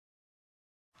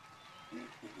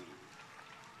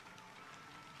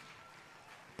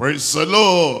Praise the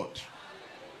Lord.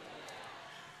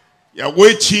 You're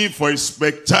waiting for a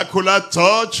spectacular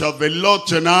touch of the Lord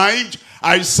tonight.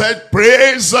 I said,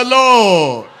 praise the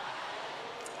Lord.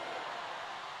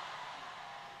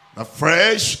 The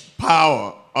fresh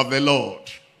power of the Lord,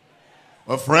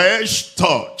 a fresh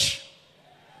touch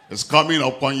is coming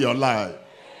upon your life.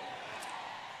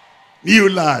 New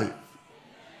life,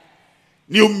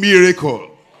 new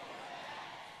miracle,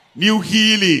 new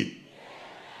healing,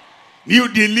 new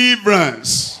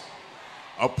deliverance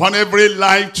upon every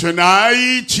life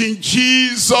tonight in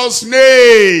Jesus'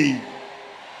 name.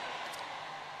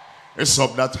 Raise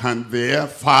up that hand there.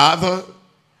 Father,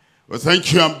 we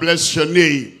thank you and bless your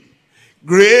name.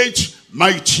 Great,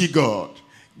 mighty God,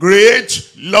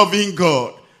 great, loving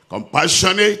God,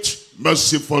 compassionate,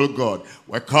 merciful God.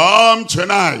 We come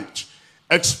tonight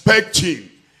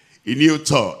expecting a new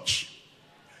touch,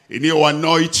 a new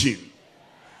anointing,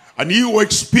 a new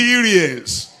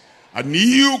experience, a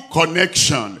new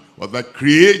connection with the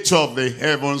creator of the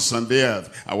heavens and the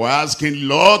earth. And we're asking,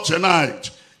 Lord, tonight,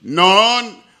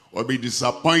 none will be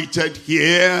disappointed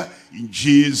here in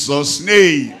Jesus'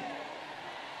 name.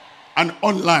 And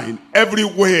online,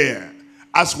 everywhere,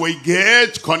 as we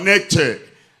get connected,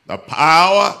 the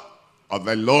power of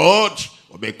the Lord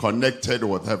will be connected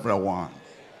with everyone.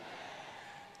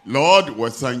 Lord, we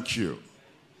thank you.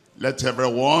 Let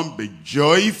everyone be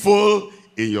joyful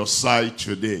in your sight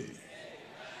today.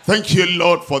 Thank you,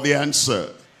 Lord, for the answer.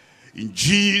 In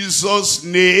Jesus'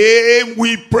 name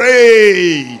we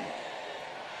pray.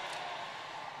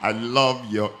 I love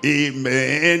your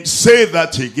amen. Say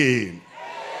that again.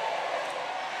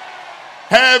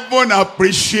 Heaven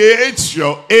appreciates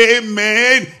your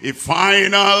amen, a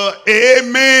final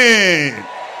amen.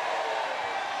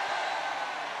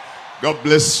 God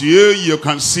bless you. You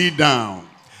can sit down.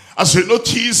 As you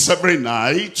notice every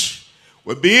night,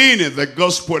 we're being in the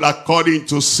gospel according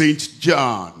to St.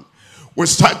 John. We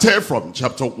started from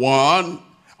chapter 1,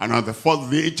 and on the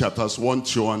fourth day, chapters 1,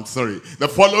 2, and 3. The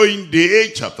following day,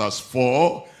 chapters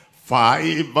 4,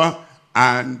 5,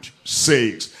 and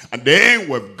 6. And then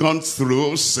we've gone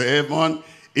through 7,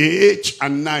 8,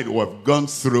 and 9. We've gone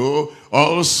through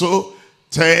also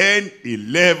 10,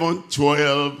 11,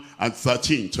 12, and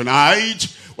 13.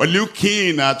 Tonight, we're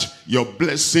looking at your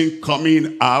blessing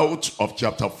coming out of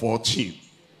chapter 14.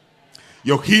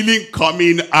 Your healing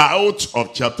coming out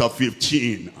of chapter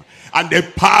 15. And the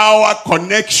power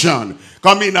connection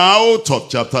coming out of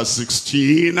chapter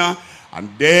 16. And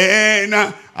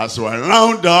then, as we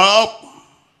round up,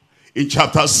 in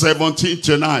chapter 17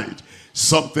 tonight,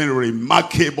 something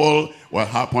remarkable will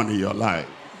happen in your life.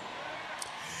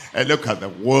 And look at the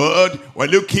word. We're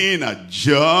looking at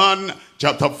John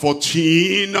chapter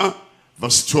 14,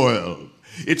 verse 12.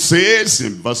 It says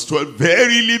in verse 12,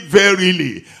 verily,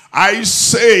 verily, I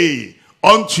say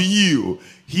unto you,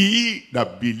 he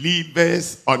that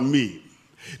believeth on me,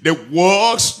 the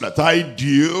works that I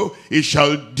do, he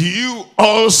shall do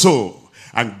also.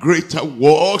 And greater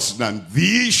works than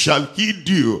these shall he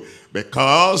do,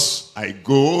 because I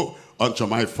go unto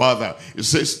my Father. It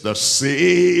says the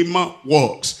same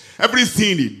works.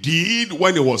 Everything he did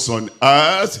when he was on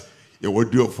earth, he will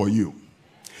do for you.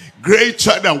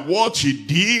 Greater than what he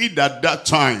did at that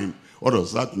time. What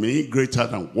does that mean? Greater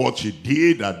than what he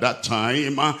did at that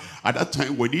time. At that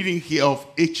time, we didn't hear of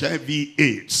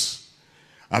HIV/AIDS.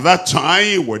 At that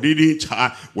time, we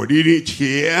didn't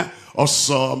hear of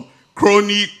some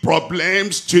chronic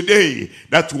problems today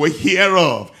that we hear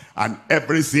of. And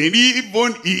everything,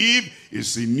 even if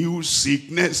it's a new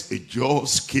sickness, it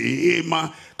just came,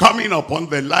 coming upon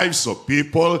the lives of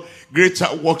people,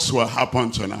 greater works will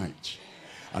happen tonight.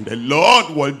 And the Lord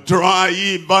will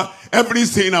drive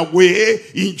everything away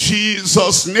in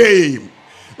Jesus' name.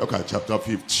 Look at chapter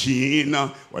 15.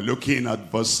 We're looking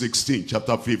at verse 16.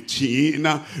 Chapter 15,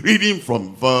 reading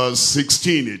from verse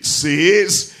 16, it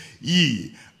says,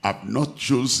 ye have not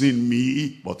chosen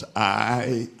me, but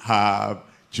I have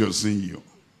chosen you.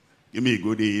 Give me a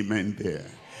good amen there.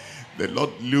 The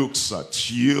Lord looks at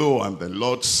you and the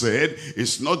Lord said,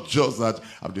 it's not just that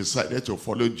I've decided to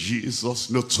follow Jesus,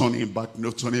 no turning back,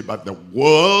 no turning back. The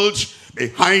world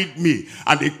behind me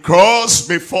and the cross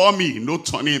before me, no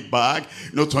turning back,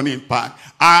 no turning back.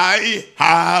 I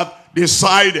have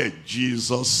decided,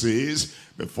 Jesus says.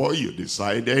 Before you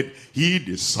decided, he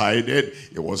decided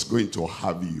he was going to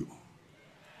have you.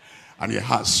 And he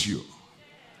has you.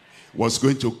 He was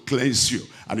going to cleanse you.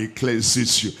 And he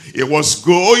cleanses you. He was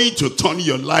going to turn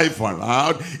your life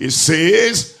around. He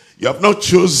says, you have not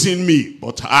chosen me,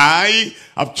 but I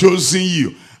have chosen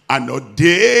you and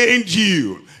ordained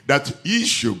you, that ye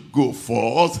should go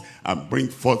forth and bring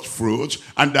forth fruit,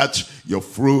 and that your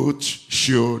fruit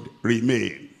should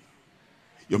remain.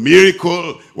 Your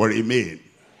miracle will remain.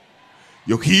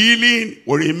 Your healing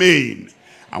will remain.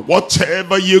 And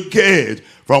whatever you get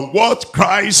from what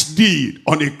Christ did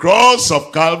on the cross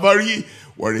of Calvary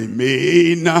will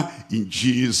remain in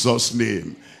Jesus'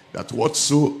 name. That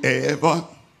whatsoever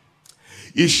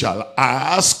ye shall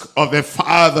ask of the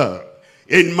Father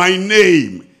in my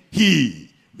name, he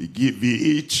will give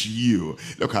it you.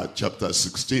 Look at chapter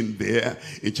 16 there.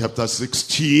 In chapter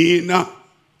 16,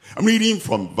 I'm reading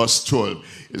from verse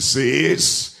 12. It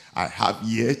says, I have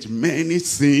yet many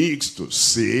things to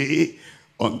say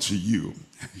unto you.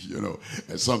 You know,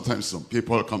 and sometimes some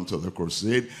people come to the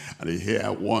crusade and they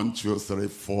hear 1, 2, 3,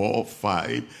 4,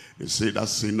 5. They say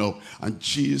that's enough. And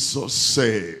Jesus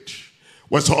said,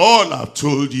 with all I've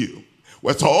told you,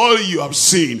 with all you have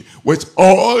seen, with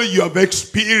all you have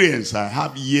experienced, I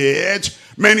have yet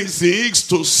many things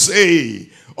to say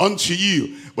unto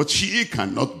you, but ye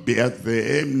cannot bear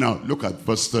them. Now look at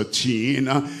verse 13.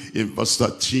 In verse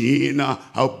 13,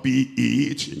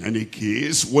 howbeit, in any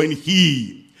case, when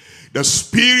he, the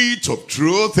Spirit of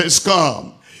truth, is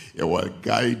come, it will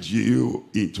guide you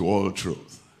into all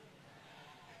truth.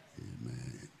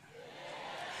 Amen.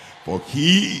 For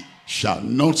he shall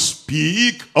not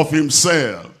speak of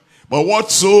himself, but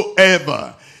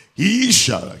whatsoever he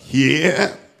shall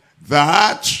hear,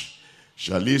 that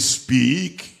shall he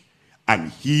speak,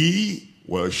 and he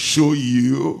will show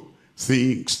you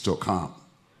things to come.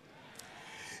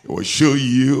 He will show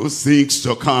you things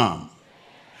to come.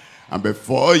 And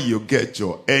before you get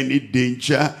to any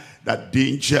danger, that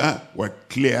danger will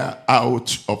clear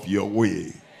out of your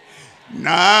way.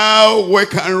 Now we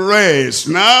can rest.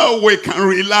 Now we can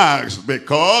relax,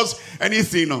 because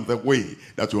anything on the way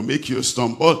that will make you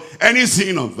stumble,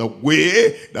 anything on the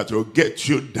way that will get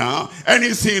you down,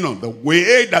 anything on the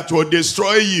way that will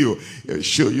destroy you, it'll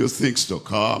show you things to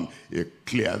come. It'll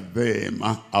clear them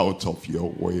out of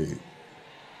your way.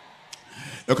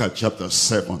 Look at chapter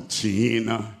 17.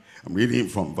 I'm reading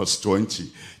from verse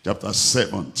 20. Chapter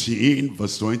 17,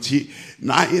 verse 20.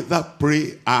 Neither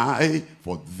pray I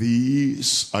for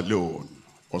these alone.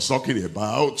 I was talking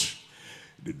about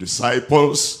the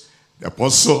disciples, the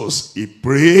apostles. He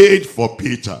prayed for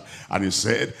Peter. And he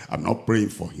said, I'm not praying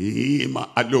for him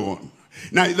alone.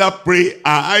 Neither pray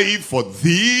I for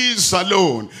these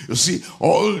alone. You see,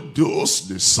 all those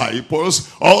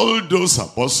disciples, all those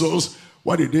apostles,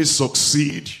 why did they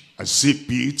succeed? I see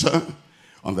Peter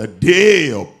on the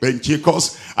day of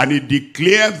Pentecost, and he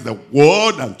declared the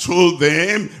word and told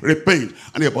them, repent.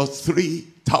 And about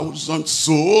 3,000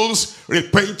 souls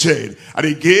repented, and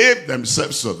they gave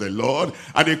themselves to the Lord,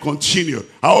 and they continued.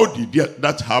 How did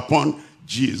that happen?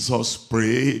 Jesus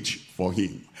prayed for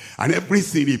him, and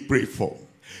everything he prayed for,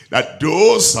 that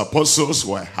those apostles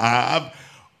will have,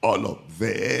 all of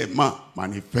them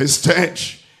manifested.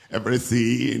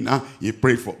 Everything he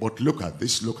prayed for. But look at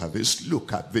this, look at this,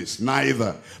 look at this.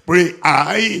 Neither pray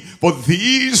I for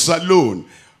these alone,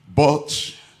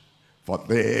 but for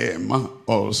them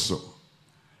also.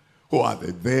 Who are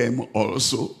the them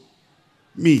also?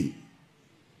 Me.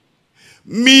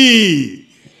 Me.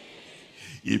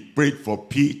 He prayed for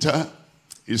Peter.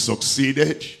 He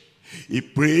succeeded. He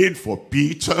prayed for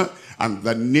Peter, and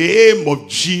the name of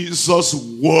Jesus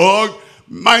worked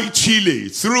mightily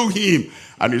through him.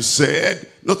 And he said,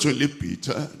 not only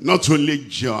Peter, not only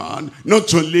John,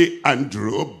 not only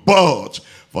Andrew, but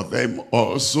for them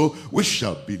also, we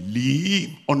shall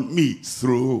believe on me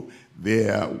through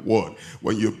their word.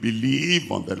 When you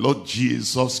believe on the Lord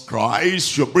Jesus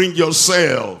Christ, you bring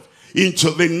yourself into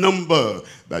the number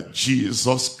that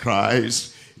Jesus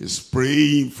Christ is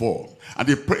praying for. And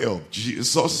the prayer of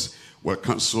Jesus will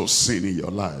cancel sin in your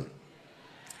life.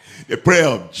 The prayer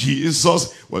of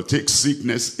Jesus will take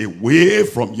sickness away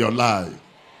from your life.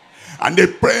 And the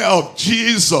prayer of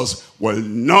Jesus will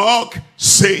knock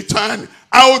Satan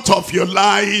out of your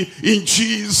life in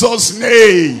Jesus'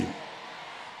 name.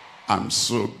 I'm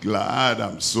so glad,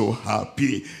 I'm so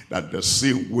happy that the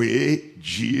same way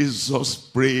Jesus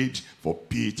prayed for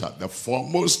Peter, the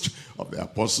foremost of the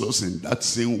apostles, in that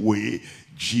same way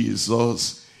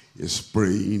Jesus is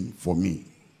praying for me.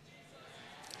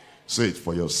 Say it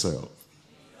for yourself.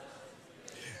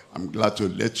 I'm glad to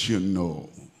let you know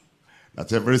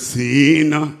that everything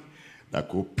that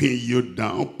could pin you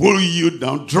down, pull you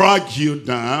down, drag you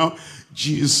down,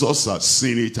 Jesus has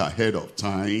seen it ahead of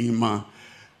time,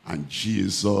 and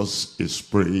Jesus is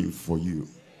praying for you.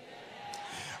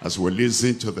 As we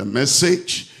listen to the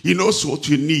message, he knows what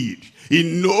you need.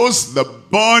 He knows the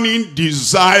burning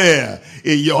desire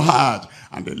in your heart.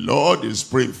 And the Lord is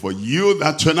praying for you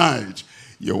that tonight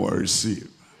you will receive.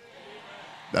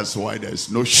 That's why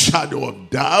there's no shadow of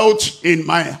doubt in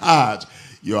my heart.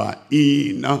 You are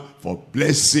in for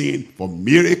blessing, for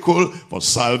miracle, for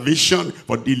salvation,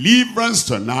 for deliverance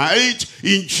tonight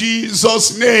in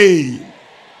Jesus' name.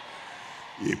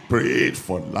 He prayed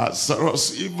for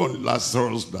Lazarus, even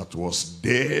Lazarus that was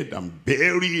dead and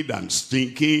buried and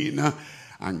stinking,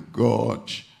 and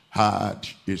God heard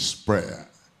his prayer.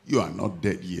 You are not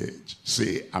dead yet.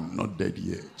 Say, I'm not dead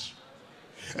yet.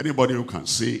 Anybody who can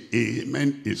say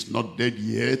amen is not dead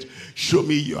yet. Show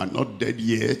me you are not dead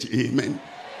yet. Amen.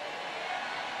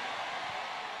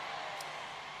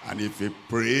 And if he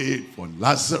prayed for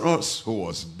Lazarus who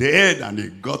was dead and he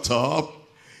got up,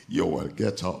 you will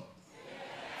get up.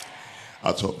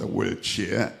 Out of the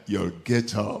wheelchair, you'll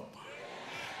get up.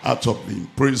 Out of the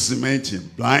imprisonment in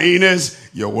blindness,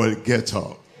 you will get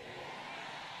up.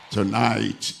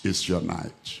 Tonight is your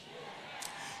night.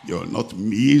 You'll not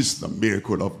miss the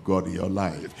miracle of God in your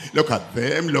life. Look at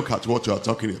them. Look at what you're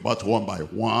talking about one by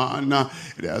one.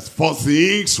 There's 4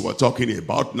 things we're talking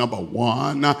about. Number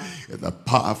 1, the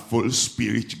powerful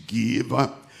spirit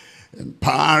giver,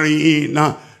 empowering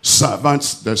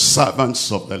servants, the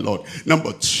servants of the Lord.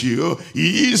 Number 2,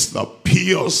 he is the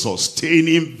pure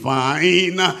sustaining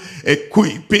vine,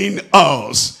 equipping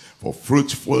us for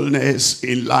fruitfulness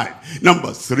in life.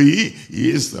 Number 3,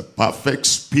 he is the perfect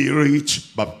spirit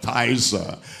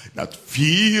baptizer that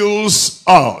fills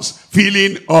us,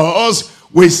 filling us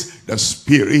with the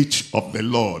Spirit of the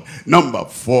Lord. Number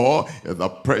 4, the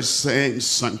present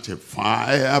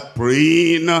sanctifier,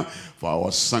 praying for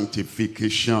our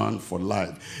sanctification for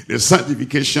life. The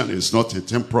sanctification is not a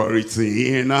temporary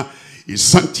thing. It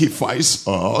sanctifies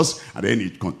us, and then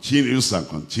it continues and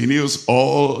continues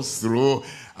all through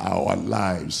our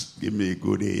lives. Give me a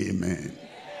good amen.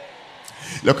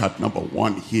 Look at number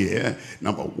 1 here.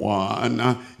 Number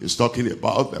 1 is talking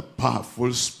about the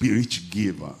powerful spirit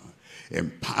giver,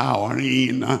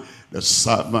 empowering the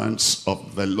servants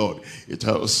of the Lord. It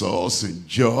tells us in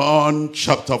John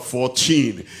chapter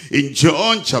 14. In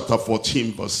John chapter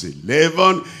 14 verse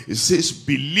 11, it says,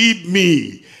 believe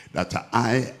me that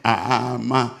I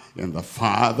am in the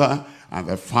Father and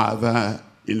the Father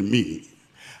in me.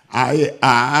 I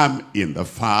am in the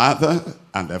Father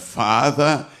and the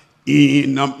Father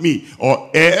in me.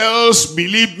 Or else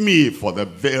believe me for the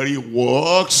very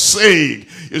work's sake.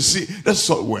 You see, that's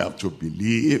all we have to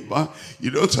believe.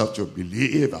 You don't have to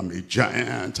believe I'm a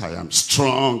giant, I am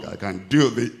strong, I can do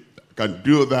this, I can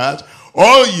do that.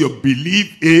 All you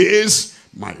believe is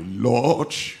my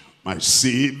Lord, my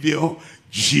Savior,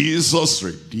 Jesus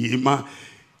Redeemer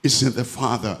is in the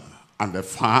Father, and the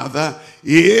Father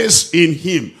is in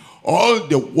him. All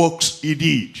the works he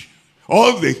did,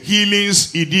 all the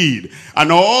healings he did,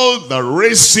 and all the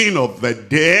raising of the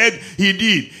dead he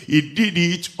did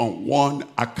it on one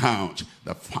account.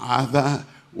 The Father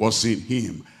was in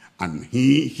him, and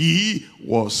he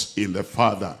was in the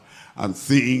Father. And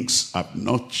things have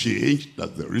not changed.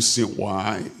 That's the reason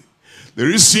why. The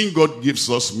reason God gives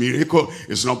us miracle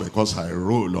is not because I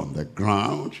roll on the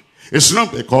ground. It's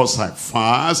not because I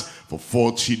fast for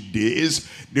 40 days.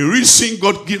 The reason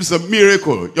God gives a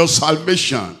miracle, your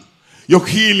salvation, your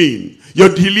healing, your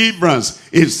deliverance,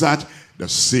 is that the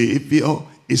Savior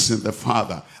is in the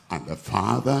Father, and the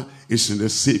Father is in the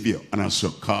Savior. And as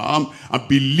you come and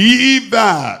believe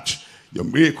that, your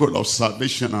miracle of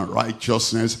salvation and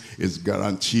righteousness is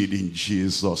guaranteed in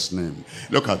Jesus' name.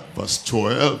 Look at verse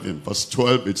 12. In verse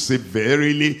 12 it says,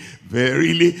 verily,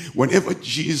 verily. Whenever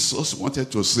Jesus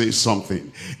wanted to say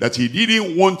something that he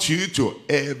didn't want you to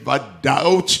ever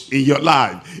doubt in your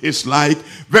life, it's like,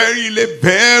 verily,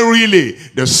 verily,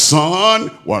 the sun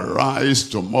will rise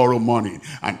tomorrow morning.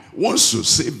 And once you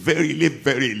say verily,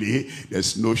 verily,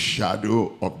 there's no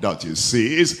shadow of doubt. It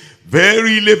says,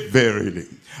 verily, verily,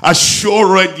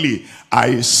 assuredly,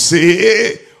 I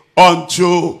say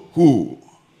unto who?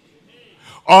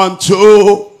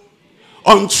 Unto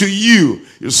you.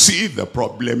 You see, the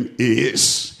problem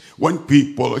is when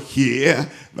people hear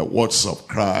the words of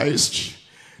Christ,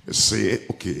 they say,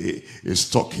 okay, he's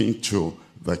talking to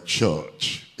the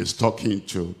church. He's talking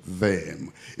to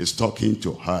them. He's talking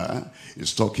to her.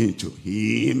 He's talking to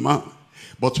him.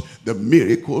 But the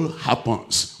miracle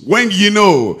happens when you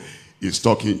know he's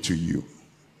talking to you.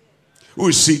 Who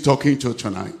is he talking to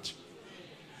tonight?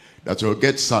 That will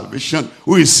get salvation.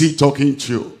 Who is he talking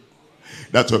to?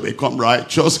 That will become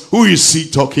righteous. Who is he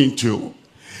talking to?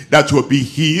 That will be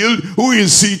healed. Who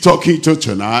is he talking to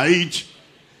tonight?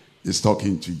 He's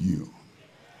talking to you.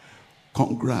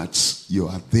 Congrats, you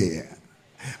are there.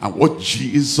 And what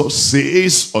Jesus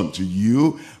says unto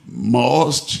you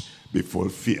must be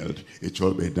fulfilled. It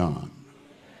will be done.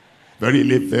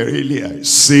 Verily, verily, I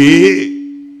say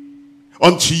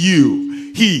unto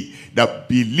you, he that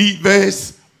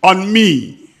believeth on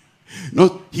me,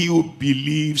 not he who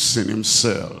believes in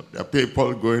himself. There are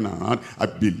people going around, I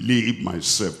believe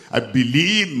myself. I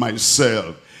believe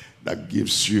myself. That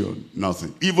gives you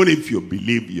nothing. Even if you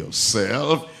believe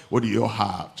yourself, what do you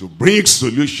have to bring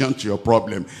solution to your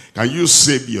problem? Can you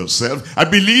save yourself? I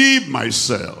believe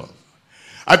myself.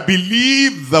 I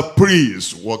believe the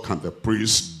priest. What can the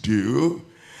priest do?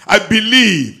 I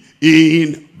believe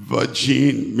in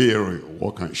Virgin Mary.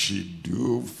 What can she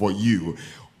do for you?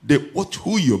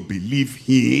 Who you believe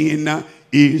in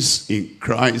is in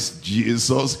Christ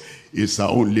Jesus is our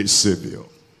only Savior.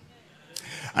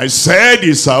 I said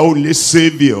he's our only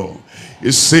Savior.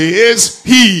 It says,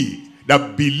 he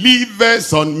that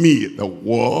believeth on me, the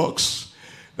works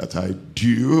that I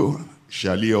do,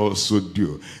 shall he also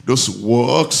do. Those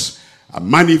works are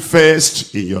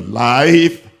manifest in your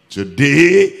life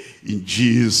today in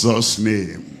Jesus'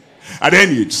 name. And then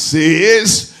it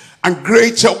says, and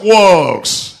greater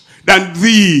works than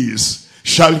these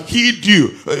shall he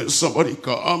do. Somebody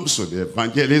comes to the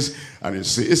evangelist and he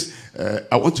says,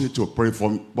 I want you to pray for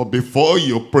me. But before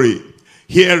you pray,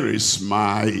 here is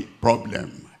my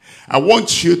problem. I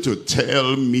want you to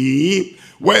tell me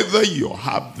whether you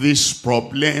have this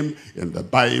problem in the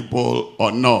Bible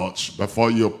or not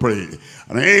before you pray.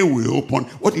 And then we open,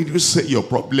 what did you say your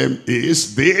problem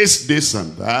is? This,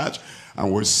 and that.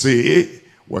 And we say,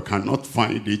 we cannot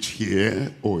find it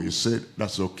here. Oh, he said,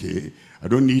 that's okay. I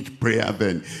don't need prayer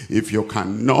then. If you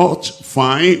cannot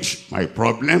find my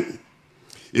problem,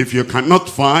 if you cannot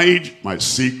find my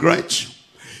secret,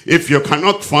 if you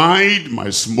cannot find my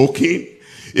smoking,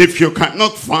 if you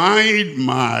cannot find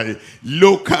my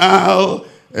local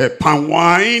palm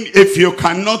wine, if you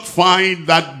cannot find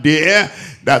that there,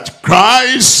 that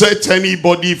Christ set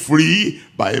anybody free,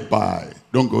 bye-bye.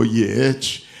 Don't go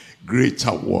yet.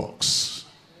 Greater works.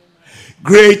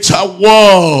 Greater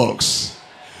works.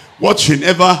 What you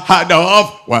never heard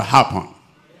of will happen.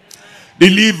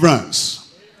 Deliverance.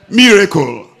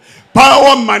 Miracle,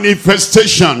 power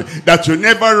manifestation that you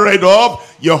never read of.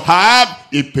 You have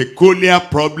a peculiar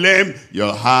problem, you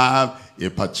have a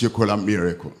particular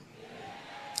miracle.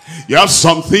 You have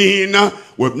something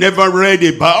we've never read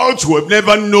about, we've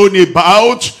never known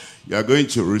about. You are going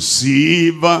to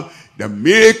receive the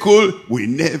miracle we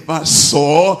never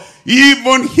saw,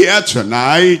 even here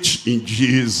tonight, in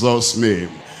Jesus'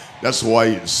 name. That's why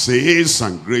it says,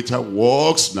 and greater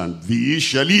works than these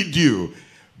shall he do,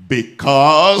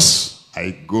 because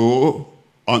I go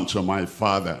unto my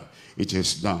Father. It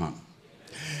is done.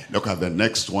 Look at the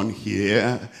next one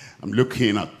here. I'm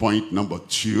looking at point number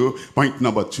 2. Point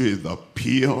number 2 is the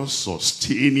pure,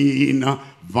 sustaining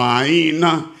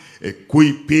vine,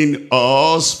 equipping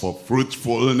us for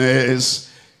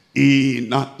fruitfulness in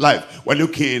life. We're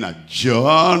looking at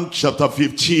John chapter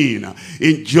 15.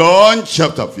 In John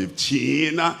chapter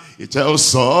 15, it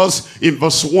tells us in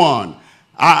verse 1,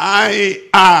 I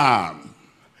am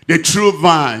the true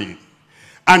vine,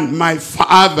 and my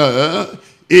Father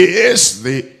is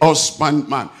the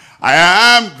husbandman. I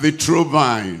am the true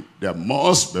vine. There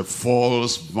must be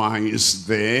false vines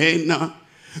then.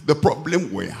 The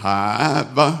problem we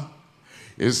have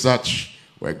is that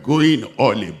we're going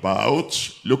all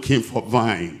about looking for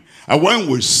vine. And when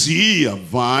we see a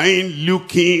vine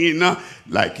looking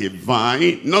like a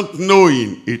vine, not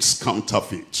knowing it's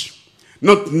counterfeit,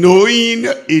 not knowing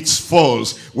it's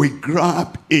false, we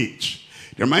grab it.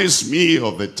 It reminds me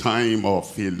of the time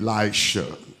of Elisha.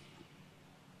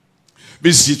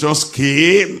 Visitors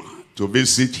came to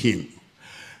visit him,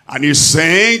 and he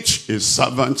sent his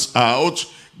servants out,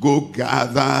 go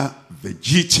gather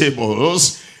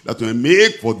vegetables that will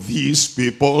make for these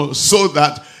people so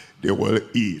that they will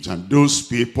eat. And those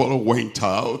people went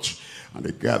out and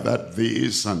they gathered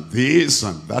this and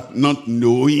that, not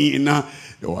knowing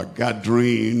they were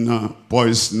gathering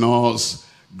poisonous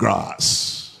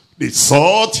grass. They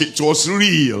thought it was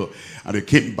real. And they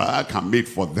came back and made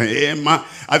for them.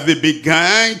 As they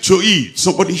began to eat,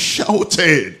 somebody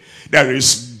shouted, there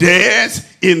is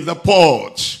death in the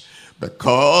pot,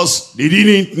 because they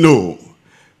didn't know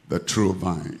the true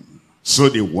vine. So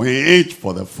they went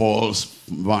for the false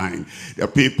vine. There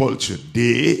are people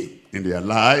today in their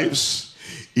lives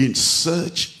in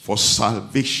search for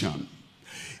salvation,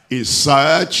 in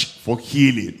search for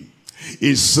healing,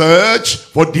 in search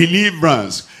for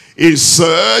deliverance, in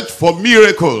search for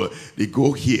miracle. They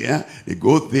go here, they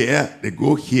go there, they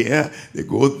go here, they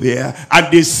go there,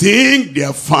 and they think they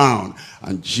are found.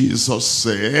 And Jesus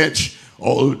said,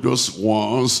 all those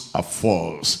ones are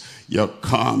false. You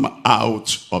come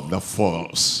out of the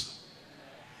false.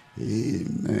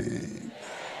 Amen.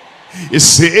 It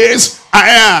says, I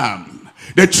am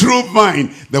the true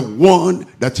vine, the one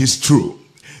that is true,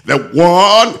 the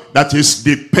one that is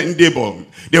dependable,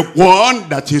 the one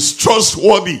that is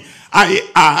trustworthy. I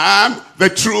am the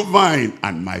true vine,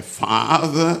 and my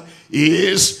Father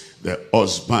is the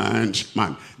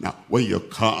husbandman. Now, when you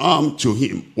come to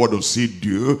him, what does he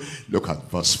do? Look at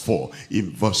verse 4.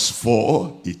 In verse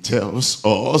 4, he tells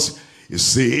us, he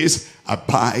says,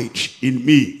 abide in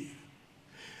me,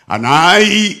 and I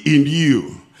in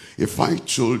you. If I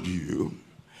told you,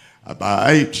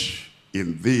 abide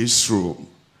in this room,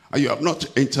 and you have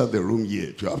not entered the room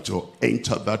yet, you have to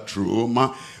enter that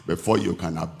room before you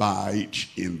can abide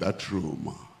in that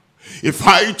room. If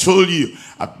I told you,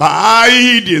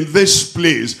 abide in this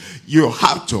place, you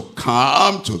have to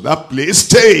come to that place,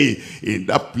 stay in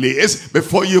that place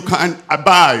before you can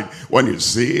abide. When it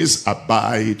says,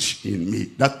 abide in me,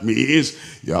 that means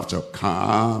you have to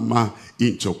come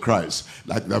into Christ.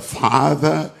 Like the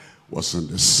Father was in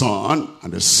the Son,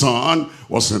 and the Son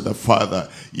was in the Father.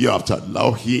 You have to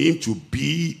allow him to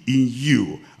be in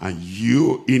you, and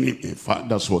you in him. In fact,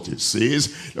 that's what it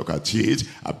says. Look at it.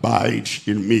 Abide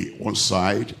in me, one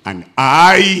side, and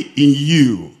I in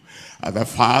you. And the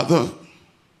Father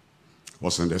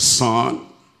was in the Son,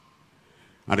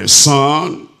 and the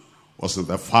Son was in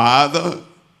the Father.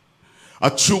 A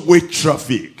two-way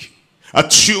traffic. A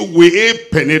two-way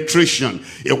penetration.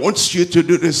 He wants you to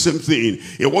do the same thing.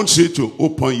 He wants you to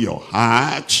open your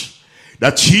heart,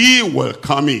 that he will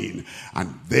come in.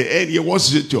 And then he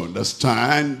wants you to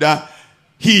understand that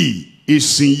he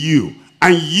is in you,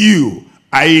 and you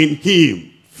are in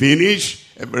him. Finish.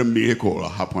 Every miracle will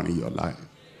happen in your life.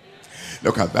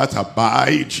 Look at that.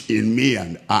 Abide in me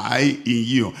and I in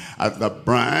you. As the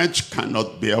branch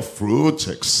cannot bear fruit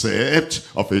except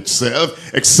of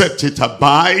itself, except it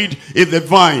abide in the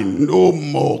vine. No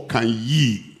more can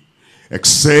ye,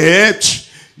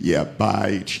 except ye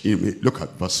abide in me. Look at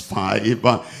verse 5.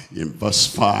 In verse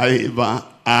 5,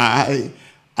 I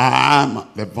am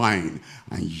the vine,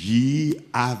 and ye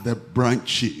are the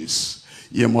branches.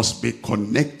 Ye must be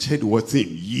connected with him.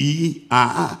 Ye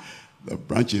are the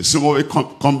branches. Some will be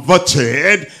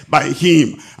converted by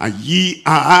him, and ye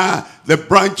are the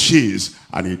branches.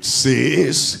 And it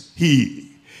says,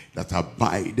 he that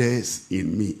abideth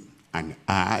in me, and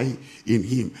I in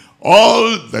him.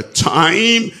 All the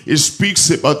time it speaks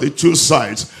about the two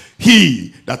sides.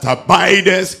 He that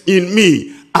abideth in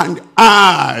me, and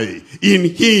I in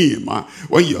him.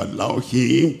 When you allow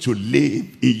him to live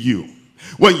in you,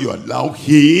 when you allow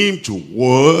him to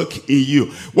work in you,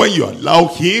 when you allow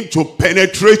him to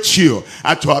penetrate you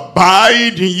and to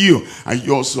abide in you, and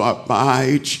you also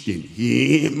abide in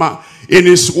him, in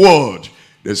his word,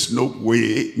 there's no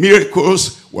way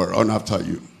miracles will run after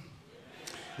you.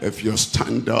 If you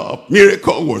stand up,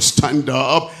 miracle will stand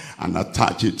up and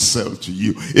attach itself to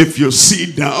you. If you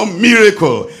sit down,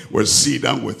 miracle will sit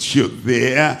down with you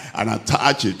there and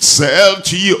attach itself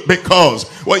to you. Because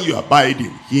when you abide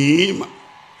in him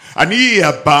and he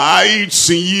abides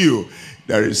in you,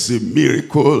 there is a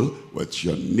miracle with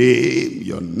your name,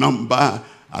 your number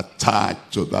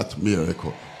attached to that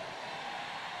miracle.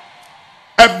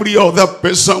 Every other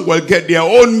person will get their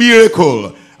own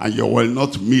miracle, and you will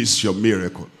not miss your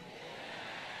miracle.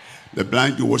 The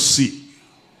blind you will see.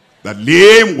 The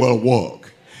lame will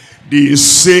walk. The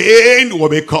insane will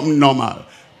become normal.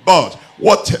 But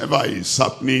whatever is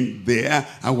happening there,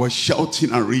 and we're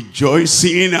shouting and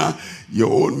rejoicing,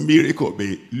 your own miracle will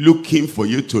be looking for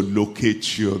you to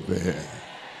locate you there.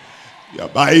 You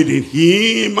abide in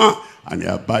him, and he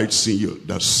abides in you.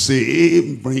 The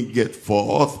same bringeth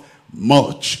forth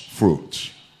much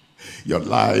fruit. Your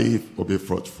life will be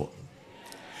fruitful.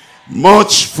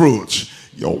 Much fruit.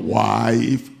 Your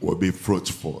wife will be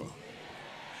fruitful.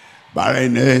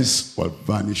 Barrenness will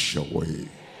vanish away.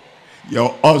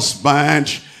 Your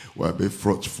husband will be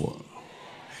fruitful.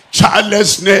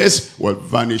 Childlessness will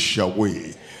vanish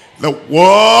away. The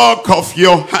work of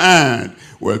your hand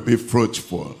will be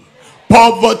fruitful.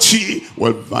 Poverty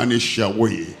will vanish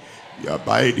away. You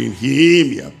abide in him,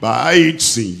 he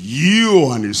abides in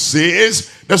you, and he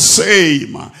says, the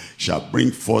same shall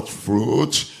bring forth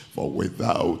fruit, for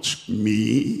without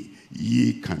me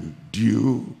ye can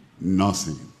do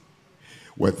nothing.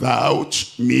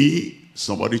 Without me,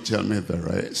 somebody tell me the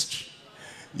rest.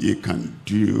 Ye can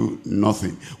do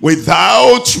nothing.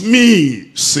 Without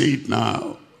me, say it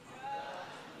now.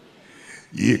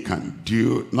 ye can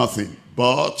do nothing.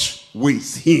 But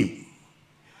with him,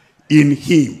 in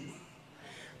him,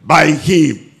 by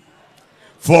him,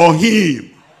 for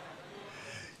him,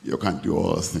 you can do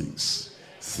all things.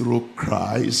 Through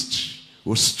Christ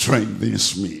who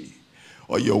strengthens me.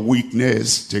 Or your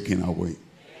weakness taken away.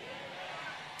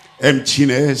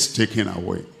 Emptiness taken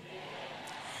away.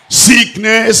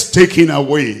 Sickness taken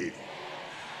away.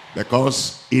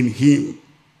 Because in him,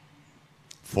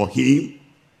 for him,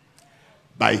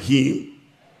 by him,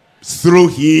 through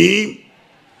him,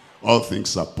 all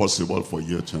things are possible for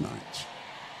you tonight.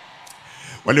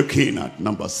 We're looking at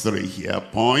number 3 here.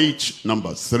 Point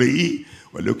number 3.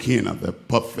 We're looking at the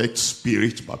perfect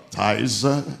Spirit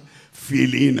baptizer,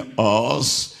 filling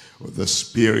us with the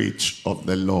Spirit of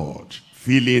the Lord.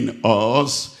 Filling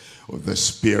us with the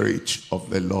Spirit of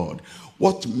the Lord.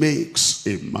 What makes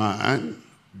a man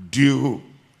do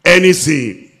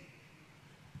anything?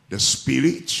 The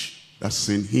Spirit that's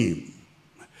in him.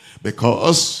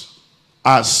 Because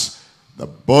as the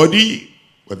body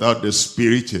without the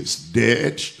Spirit is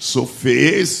dead, so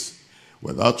faith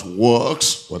without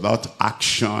works, without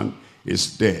action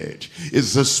is dead.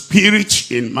 It's the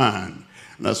Spirit in man.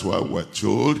 And that's why we're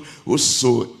told,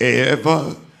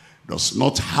 whosoever does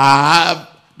not have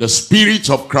the Spirit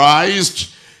of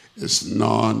Christ is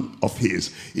none of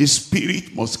his. His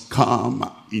Spirit must come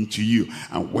into you.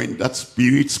 And when that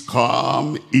Spirit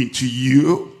comes into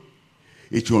you,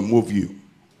 it will move you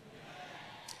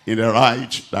in the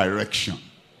right direction.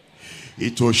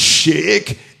 It will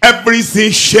shake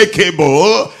everything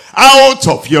shakeable out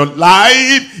of your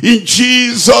life in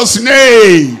Jesus'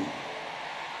 name.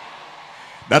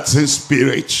 That's in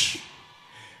Spirit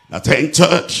that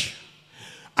entered,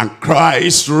 and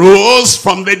Christ rose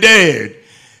from the dead.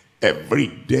 Every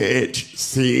dead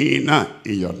thing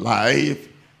in your life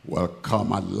will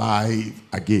come alive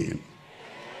again.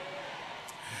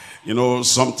 You know,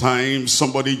 sometimes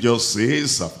somebody just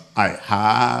says, I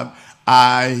have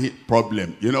eye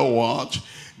problem. You know what?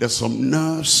 There's some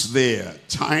nerves there,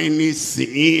 tiny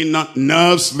thin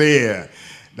nerves there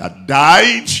that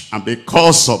died, and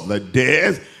because of the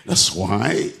death, that's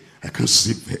why I can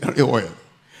see very well.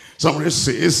 Somebody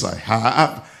says, I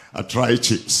have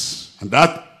arthritis, and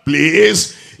that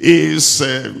place is,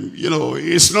 you know,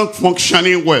 it's not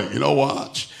functioning well. You know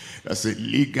what? There's a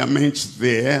ligament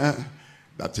there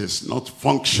that is not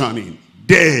functioning,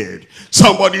 dead.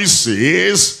 Somebody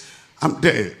says, I'm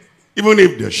dead. Even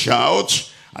if they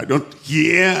shout, I don't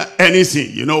hear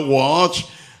anything. You know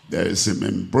what? There is a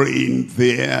membrane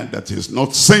there that is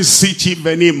not sensitive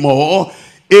anymore.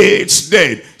 It's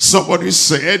dead. Somebody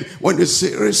said, when they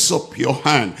say, raise up your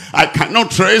hand, I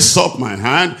cannot raise up my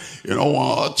hand. You know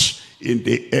what? In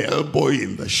the elbow,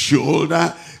 in the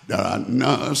shoulder, there are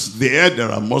nerves there,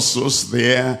 there are muscles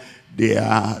there. They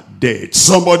are dead.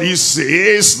 Somebody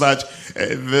says that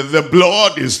the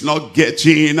blood is not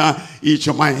getting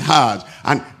into my heart.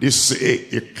 And they say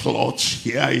a clot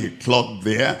here, a clot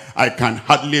there. I can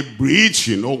hardly breathe.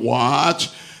 You know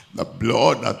what? The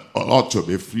blood that ought to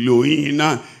be flowing,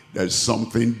 there's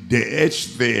something dead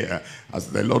there. As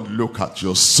the Lord look at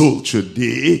your soul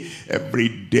today, every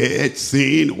dead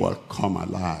thing will come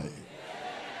alive.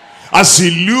 As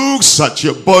he looks at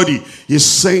your body, he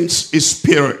sends his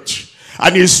Spirit.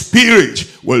 And his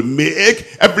Spirit will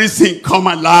make everything come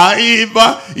alive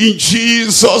in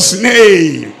Jesus'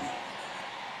 name.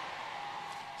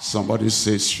 Somebody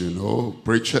says, you know,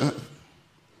 preacher,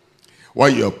 while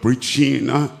you're preaching,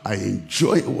 I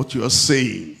enjoy what you're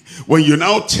saying. When you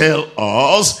now tell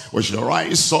us we should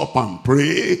rise up and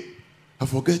pray, I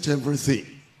forget everything.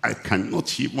 I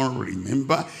cannot even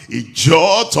remember a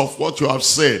jot of what you have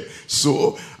said.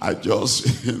 So I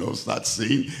just, you know, start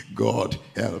saying, God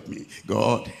help me,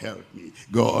 God help me,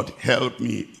 God help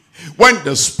me. When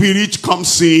the Spirit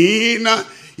comes in,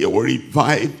 he will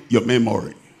revive your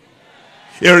memory.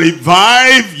 He'll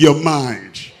revive your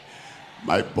mind.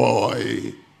 My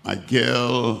boy, my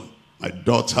girl, my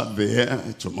daughter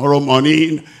there, tomorrow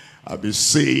morning, I'll be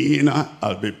saying,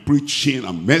 I'll be preaching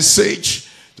a message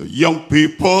to young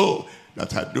people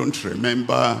that I don't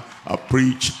remember I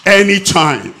preach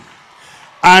anytime.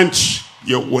 And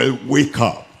you will wake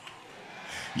up.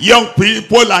 Young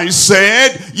people, I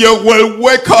said, you will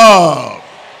wake up.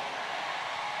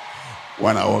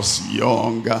 When I was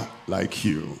younger like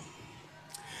you,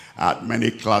 I had many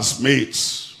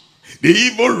classmates. They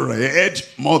even read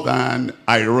more than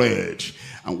I read.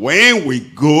 And when we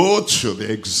go to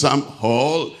the exam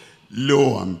hall,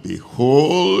 lo and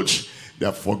behold, They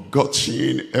have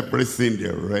forgotten everything they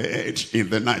read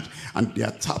in the night. And they are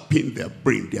tapping their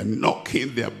brain. They are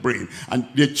knocking their brain. And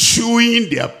they're chewing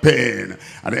their pen.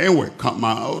 And then we come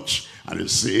out and they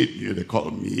say, they call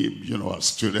me, as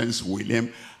students,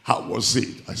 William, how was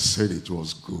it? I said it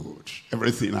was good.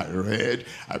 Everything I read,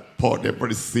 I poured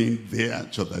everything there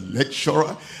to the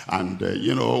lecturer. And,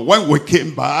 when we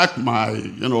came back, my,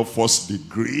 first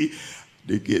degree,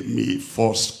 they gave me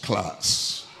first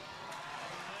class.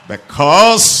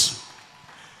 Because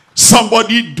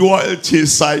somebody dwelt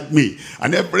inside me.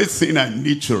 And everything I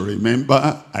need to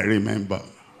remember, I remember.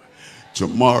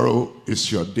 Tomorrow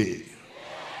is your day.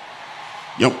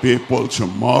 Young people,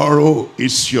 tomorrow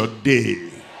is your day.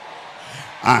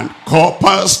 And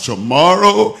corpus,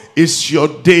 tomorrow is your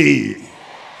day.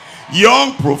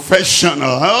 Young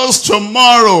professionals,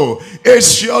 tomorrow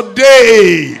is your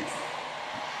day.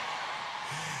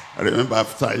 I remember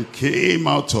after I came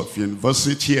out of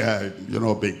university, I,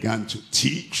 began to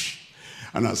teach.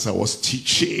 And as I was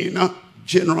teaching,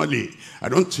 generally, I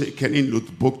don't take any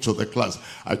notebook to the class.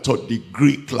 I taught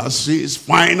degree classes,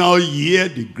 final year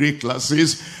degree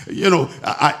classes.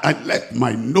 I left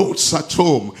my notes at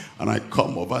home. And I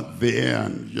come over there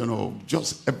and,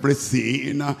 just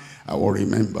everything I will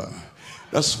remember.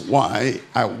 That's why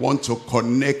I want to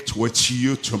connect with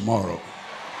you tomorrow.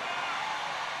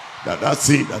 That's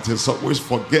it. That is always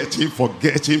forgetting.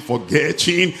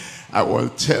 I will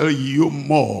tell you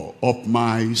more of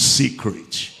my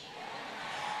secret.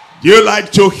 Do you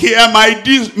like to hear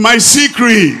my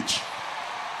secret?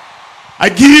 I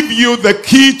give you the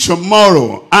key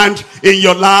tomorrow, and in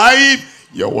your life,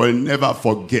 you will never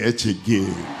forget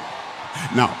again.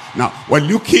 Now, we're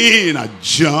looking at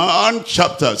John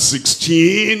chapter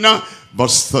 16,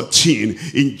 verse 13.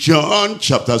 In John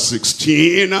chapter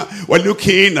 16, we're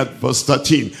looking at verse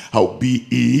 13.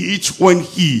 Howbeit, when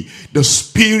he, the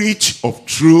Spirit of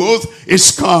truth,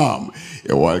 is come,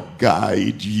 he will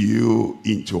guide you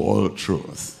into all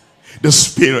truth. The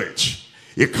Spirit,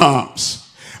 he comes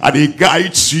and he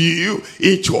guides you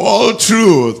into all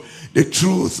truth. The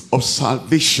truth of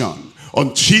salvation.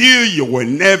 Until you will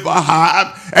never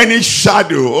have any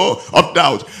shadow of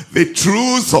doubt. The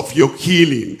truth of your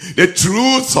healing. The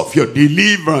truth of your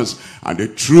deliverance. And the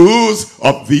truth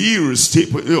of the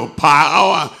irresistible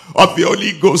power of the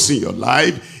Holy Ghost in your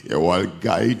life. It will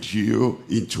guide you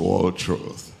into all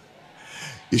truth.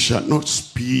 He shall not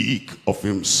speak of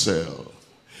himself.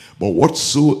 But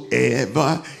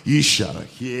whatsoever he shall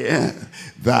hear,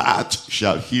 that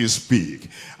shall he speak.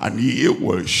 And he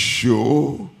will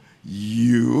show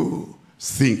you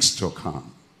things to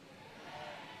come.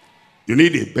 You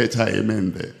need a better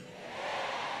amen there.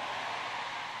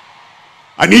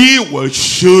 And he will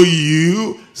show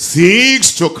you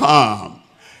things to come.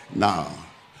 Now,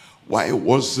 why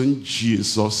wasn't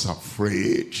Jesus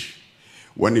afraid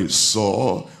when he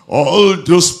saw all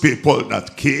those people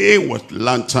that came with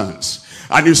lanterns?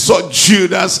 And he saw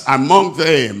Judas among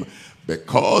them.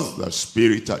 Because the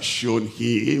Spirit had shown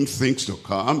him things to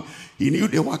come. He knew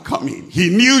they were coming. He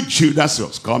knew Judas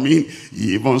was coming.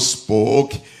 He even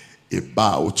spoke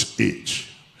about it.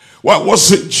 Why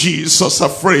wasn't Jesus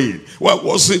afraid? Why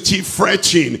wasn't he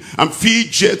fretting and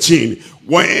fidgeting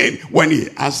when he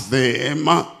asked them,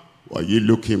 what are you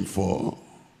looking for?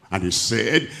 And he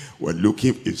said,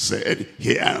 he said,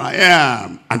 here I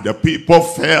am. And the people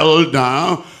fell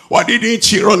down. Why didn't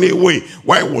he run away?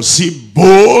 Why was he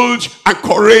bold and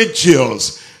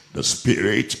courageous? The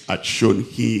Spirit had shown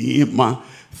him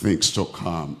things to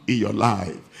come in your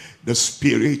life. The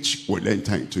Spirit will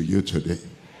enter into you today.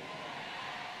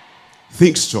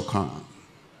 Things to come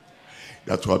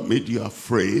that will have made you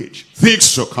afraid.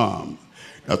 Things to come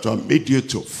that will have made you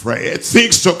to fret.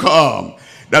 Things to come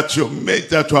that will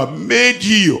have made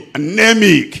you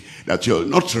anemic, that you'll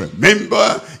not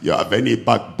remember you have any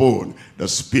backbone. The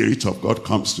Spirit of God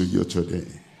comes to you today.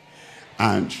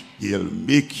 And he'll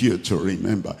make you to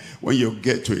remember. When you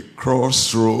get to a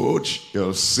crossroad,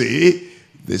 he'll say,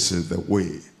 this is the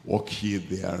way. Walk ye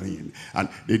therein. And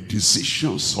the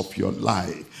decisions of your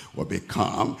life will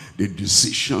become the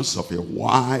decisions of a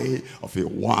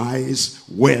wise,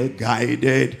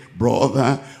 well-guided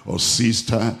brother or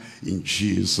sister in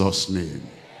Jesus' name.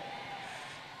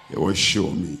 He will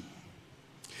show me.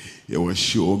 He will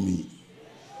show me.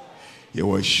 He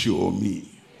will show me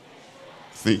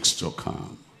things to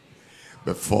come.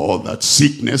 Before that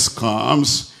sickness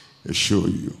comes, he'll show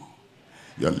you.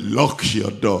 You lock your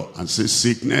door and say,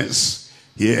 sickness,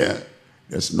 here,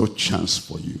 there's no chance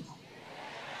for you.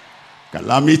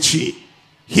 Calamity,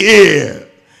 here,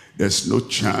 there's no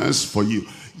chance for you.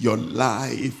 your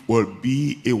life will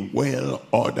be a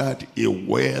well-ordered, a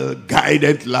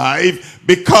well-guided life,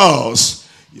 because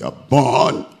you are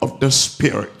born of the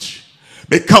Spirit,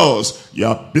 because you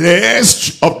are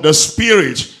blessed of the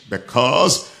Spirit,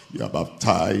 because you are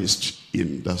baptized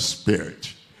in the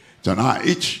Spirit.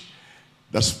 Tonight,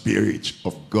 the Spirit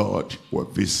of God will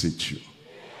visit you.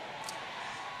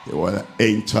 He will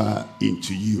enter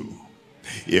into you.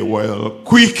 He will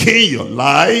quicken your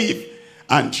life,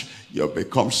 and you'll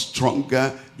become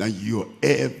stronger than you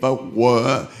ever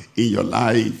were in your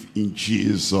life, in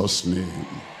Jesus' name.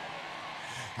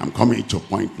 I'm coming to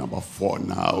point number 4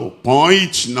 now.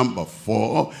 Point number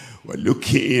 4, we're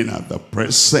looking at the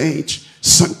present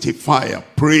sanctifier,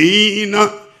 praying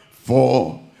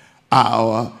for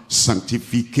our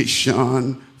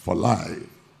sanctification for life.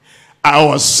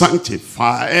 Our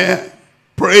sanctifier,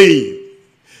 praying.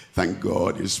 Thank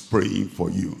God is praying for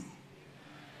you.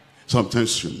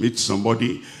 Sometimes you meet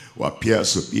somebody who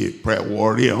appears to be a prayer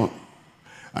warrior,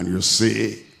 and you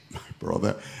say, my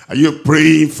brother, are you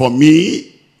praying for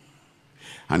me?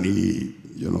 And he,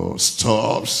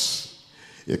 stops.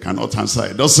 He cannot answer.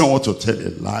 He doesn't want to tell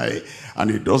a lie, and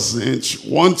he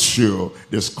doesn't want to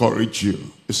discourage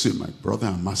you. You say, my brother,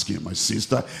 I'm asking you, my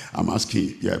sister, I'm asking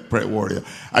you, you're a prayer warrior,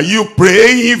 are you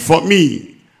praying for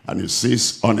me? And he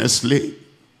says, honestly,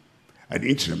 I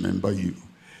didn't remember you,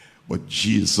 but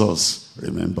Jesus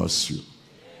remembers you.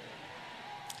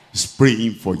 He's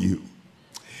praying for you.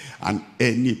 And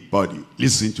anybody,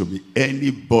 listen to me,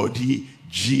 anybody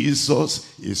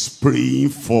Jesus is praying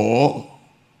for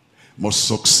must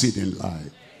succeed in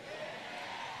life.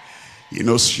 He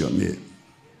knows your name.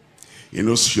 He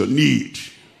knows your need.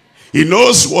 He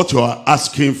knows what you are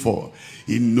asking for.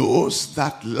 He knows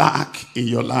that lack in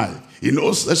your life. He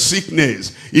knows the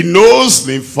sickness. He knows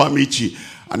the infirmity.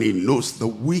 And he knows the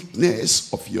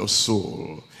weakness of your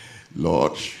soul.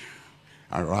 Lord,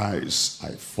 arise,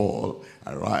 I fall.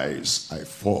 Arise, I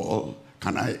fall.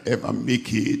 Can I ever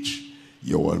make it?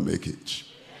 You will make it.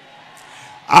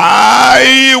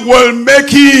 I will make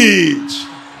it.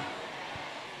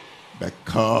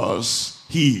 Because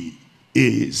he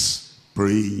is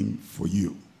praying for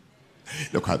you.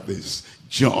 Look at this.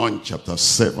 John chapter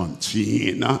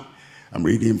 17. I'm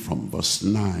reading from verse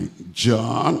 9.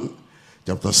 John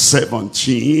chapter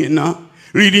 17.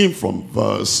 Reading from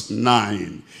verse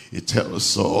 9. It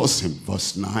tells us in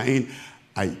verse 9,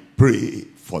 I pray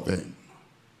for them.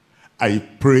 I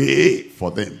pray for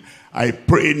them. I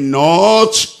pray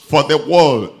not for the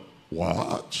world.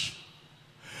 What?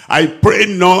 I pray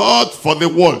not for the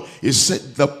world. He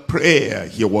said the prayer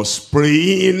he was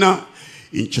praying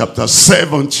in chapter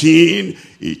 17,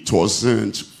 it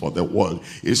wasn't for the world.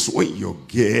 It's when you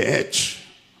get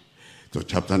to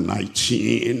chapter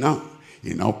 19,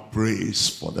 he now prays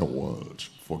for the world.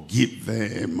 Forgive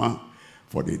them,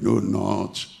 for they know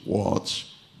not what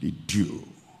they do.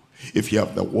 If you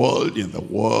have the world in the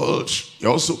world, he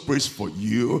also prays for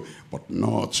you, but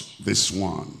not this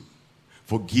one.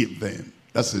 Forgive them.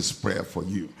 That's his prayer for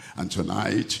you. And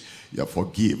tonight, you are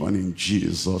forgiven in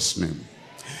Jesus' name.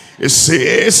 It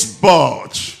says,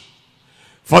 but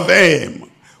for them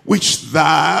which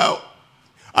thou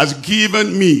hast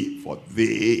given me, for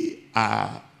they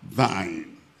are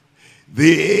thine.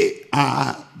 They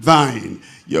are thine.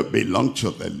 You belong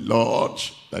to the Lord.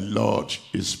 The Lord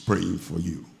is praying for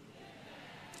you.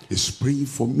 He's praying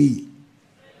for me.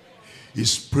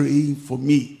 He's praying for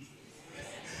me.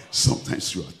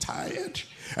 Sometimes you are tired,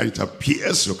 and it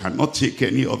appears you cannot take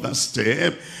any other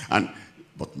step.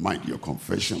 But mind your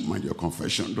confession, mind your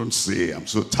confession. Don't say, I'm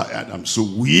so tired, I'm so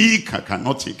weak, I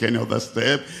cannot take any other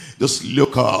step. Just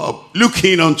look up,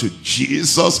 looking unto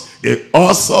Jesus, the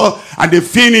author and the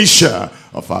finisher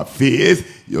of our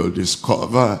faith. You'll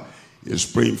discover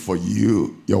he's praying for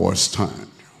you. You will stand.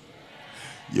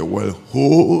 You will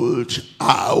hold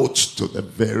out to the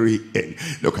very end.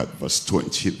 Look at verse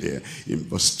 20 there. In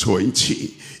verse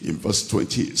 20,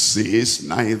 it says,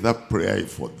 neither pray I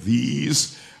for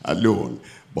these alone,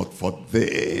 but for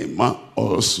them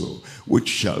also which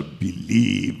shall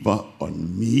believe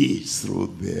on me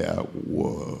through their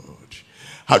word.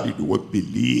 How did we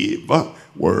believe?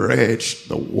 We read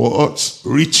the words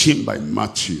written by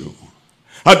Matthew.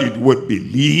 How did we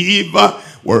believe?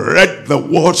 We read the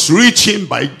words written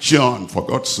by John. For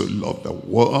God so loved the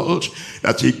world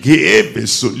that he gave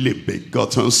his only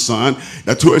begotten Son,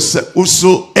 that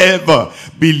whosoever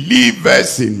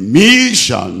believeth in me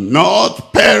shall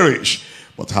not perish,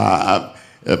 but have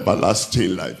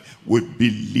everlasting life. We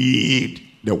believed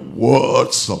the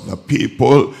words of the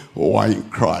people who are in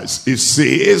Christ. It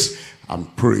says, I'm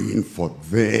praying for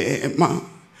them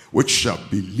which shall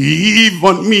believe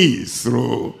on me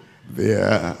through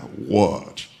their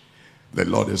word. The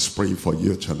Lord is praying for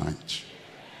you tonight.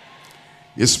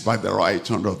 It's by the right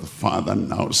hand of the Father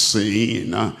now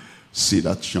saying, see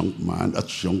that young man,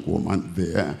 that young woman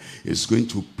there is going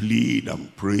to plead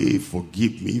and pray,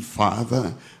 forgive me,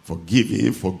 Father, forgive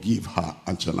him, forgive her.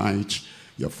 And tonight,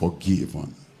 you're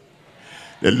forgiven.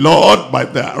 The Lord, by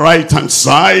the right-hand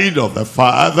side of the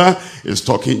Father, is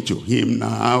talking to him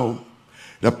now.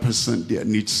 The person there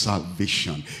needs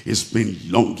salvation. He's been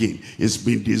longing. He's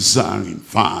been desiring.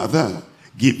 Father,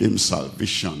 give him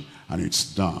salvation. And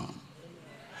it's done.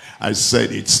 I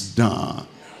said it's done.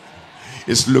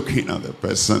 He's looking at the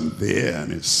person there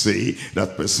and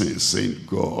that person is saying,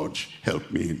 God, help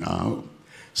me now.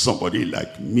 Somebody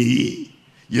like me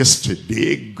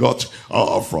yesterday got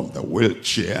off from the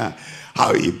wheelchair.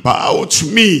 How he bowed to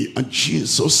me, and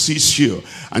Jesus sees you.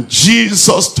 And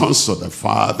Jesus turns to the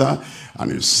Father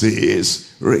and he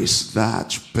says, raise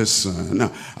that person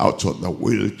out of the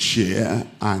wheelchair,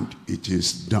 and it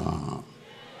is done.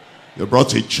 You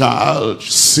brought a child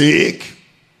sick,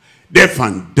 deaf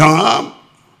and dumb,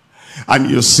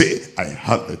 and you say, I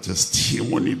had the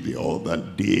testimony the other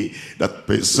day. That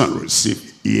person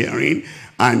received hearing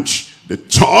and the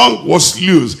tongue was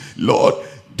loose. Lord,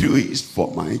 do it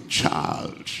for my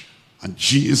child. And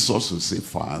Jesus will say,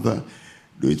 Father,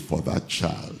 do it for that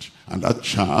child. And that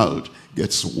child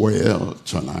gets well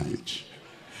tonight.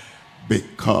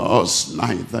 Because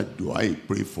neither do I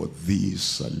pray for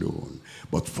these alone,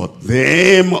 but for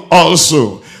them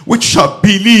also, which shall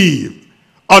believe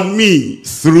on me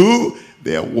through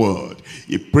their word.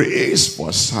 He prays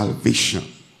for salvation.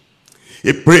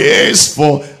 He prays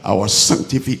for our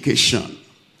sanctification.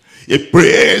 He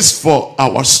prays for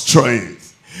our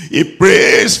strength. He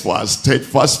prays for our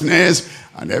steadfastness,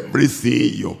 and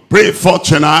everything you pray for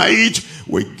tonight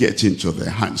will get into the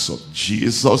hands of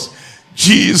Jesus.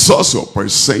 Jesus will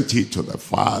present it to the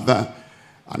Father,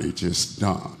 and it is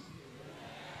done.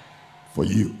 For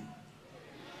you.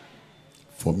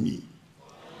 For me.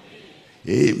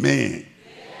 Amen.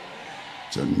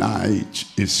 Tonight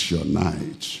is your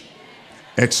night.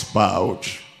 Heads bowed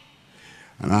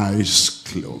and eyes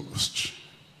closed.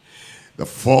 The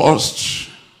first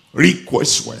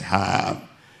request we have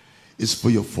is for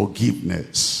your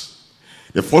forgiveness.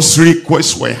 The first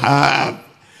request we have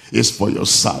is for your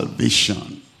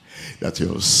salvation. That he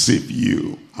will save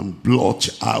you and blot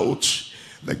out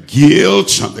the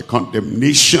guilt and the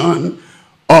condemnation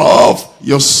of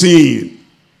your sin.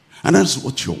 And that's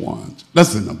what you want.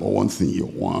 That's the number one thing you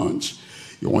want.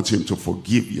 You want him to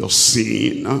forgive your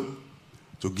sin,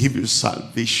 to give you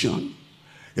salvation,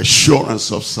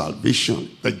 assurance of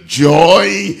salvation, the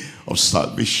joy of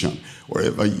salvation.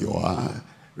 Wherever you are,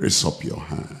 raise up your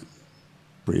hand.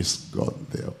 Praise God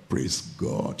there. Praise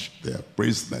God there.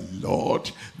 Praise the Lord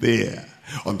there.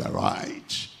 On the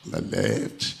right, on the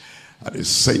left, at the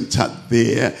center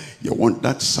there. You want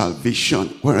that salvation.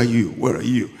 Where are you? Where are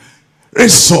you?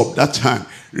 Raise up that hand.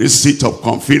 Raise it up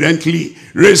confidently.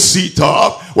 Raise it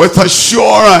up with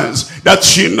assurance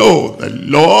that you know the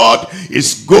Lord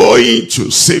is going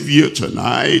to save you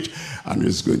tonight, and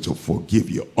is going to forgive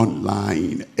you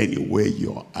online, anywhere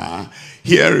you are.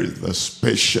 Here is the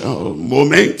special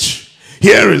moment.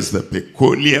 Here is the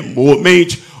peculiar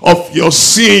moment of your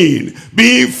sin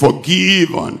being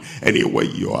forgiven. Anywhere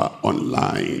you are,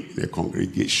 online, in a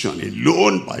congregation,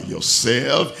 alone by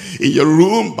yourself, in your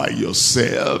room by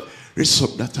yourself, raise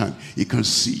up that hand. He can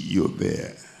see you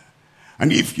there.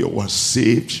 And if you were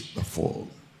saved before,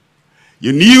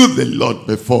 you knew the Lord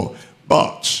before,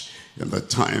 but in the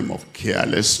time of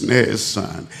carelessness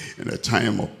and in the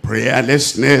time of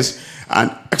prayerlessness,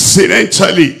 and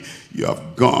accidentally you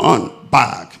have gone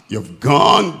back, you've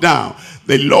gone down,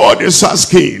 the Lord is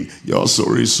asking you also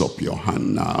raise up your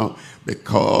hand now,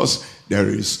 because there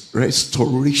is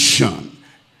restoration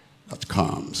that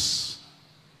comes.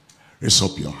 Raise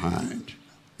up your hand.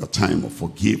 Your time of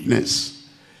forgiveness,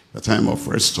 your time of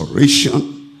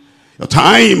restoration, your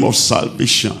time of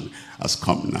salvation has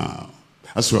come now.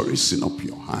 As you are raising up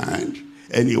your hand,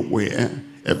 anywhere,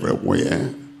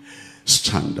 everywhere,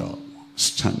 stand up,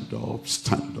 stand up,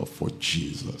 stand up for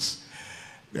Jesus.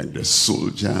 And the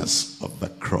soldiers of the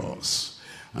cross,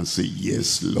 and say,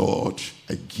 yes, Lord,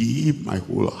 I give my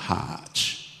whole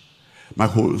heart, my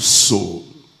whole soul.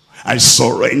 I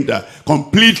surrender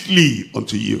completely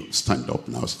unto you. Stand up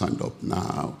now, stand up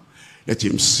now. Let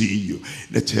him see you.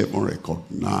 Let heaven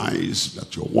recognize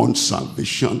that you want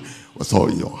salvation with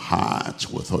all your heart,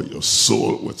 with all your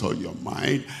soul, with all your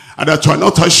mind, and that you are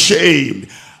not ashamed.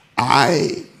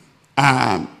 I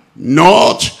am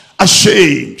not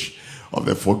ashamed of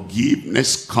the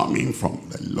forgiveness coming from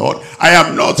the Lord. I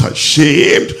am not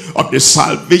ashamed of the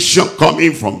salvation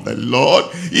coming from the Lord.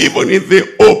 Even in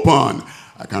the open,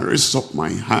 I can raise up my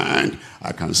hand.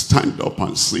 I can stand up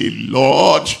and say,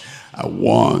 Lord, I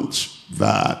want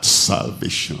that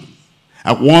salvation.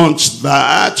 I want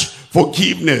that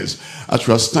forgiveness. As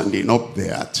you are standing up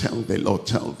there, tell the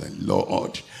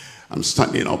Lord, I'm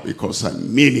standing up because I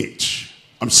mean it.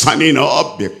 I'm standing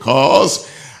up because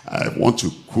I want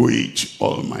to quit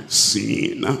all my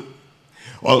sin,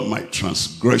 all my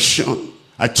transgression.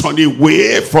 I turn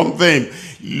away from them.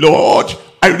 Lord,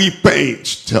 I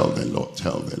repent. Tell the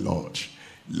Lord,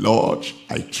 Lord,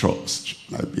 I trust,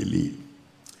 I believe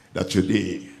that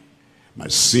today my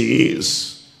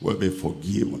sins will be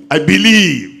forgiven. I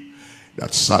believe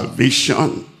that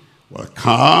salvation will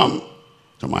come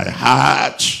to my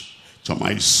heart, to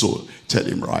my soul. Tell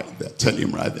him right there. Tell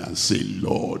him right there and say,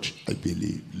 Lord, I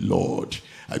believe. Lord,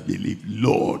 I believe.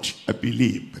 Lord, I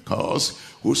believe. Because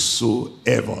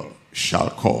whosoever shall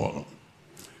call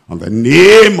on the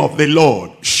name of the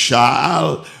Lord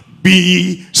shall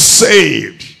be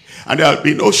saved. And there will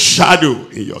be no shadow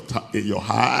in your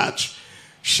heart,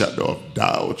 shadow of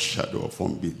doubt, shadow of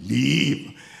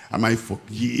unbelief. Am I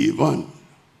forgiven?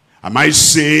 Am I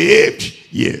saved?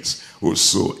 Yes.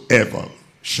 Whosoever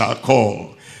shall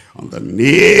call on the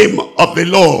name of the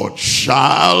Lord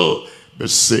shall be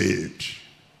saved.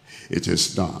 It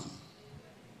is done.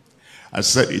 I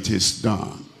said it is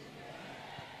done.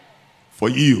 For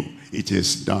you, it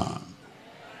is done.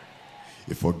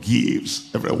 He forgives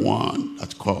everyone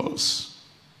that calls.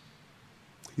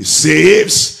 He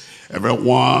saves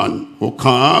everyone who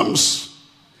comes.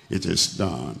 It is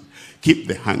done. Keep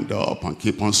the hand up and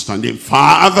keep on standing.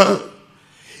 Father,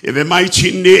 in the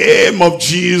mighty name of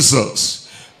Jesus,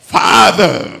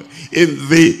 Father, in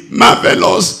the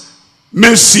marvelous,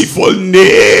 merciful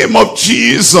name of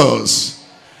Jesus,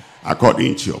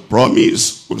 according to your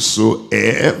promise,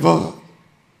 whosoever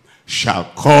shall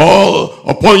call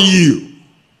upon you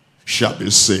shall be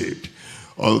saved.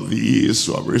 All these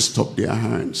who have raised up their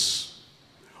hands,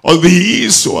 all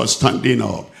these who are standing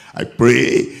up, I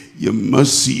pray your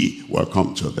mercy will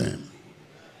come to them.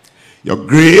 Your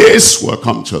grace will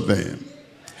come to them.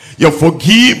 Your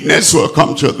forgiveness will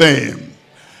come to them.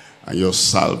 And your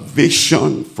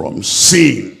salvation from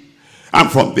sin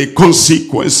and from the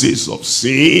consequences of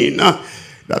sin,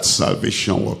 that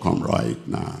salvation will come right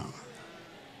now.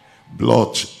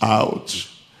 Blot out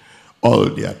all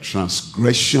their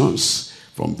transgressions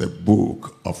from the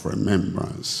book of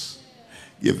remembrance.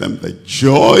 Give them the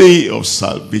joy of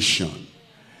salvation,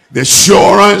 the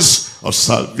assurance of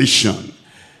salvation,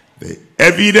 the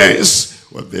evidence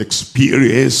of the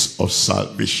experience of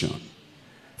salvation.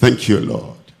 Thank you,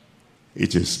 Lord.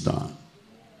 It is done.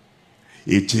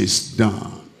 It is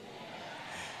done.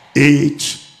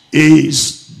 It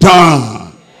is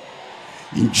done.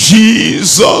 In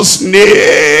Jesus'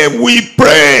 name we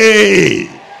pray.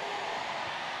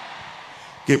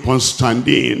 Keep on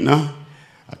standing.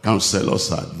 Our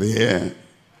counselors are there,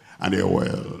 and they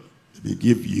will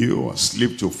give you a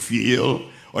slip to fill,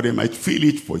 or they might fill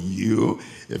it for you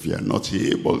if you are not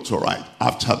able to write.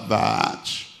 After that,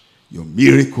 your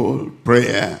miracle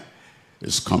prayer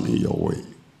is coming your way.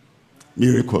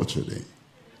 Miracle today.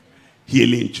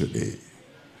 Healing today.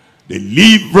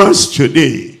 Deliverance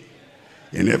today.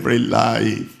 In every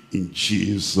life, in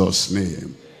Jesus'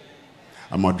 name.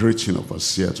 I'm moderating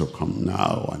overseer to come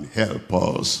now and help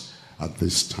us at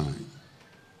this time.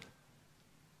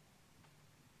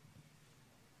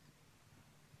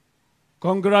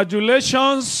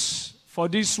 Congratulations for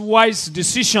this wise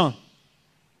decision.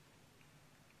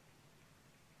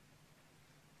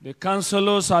 The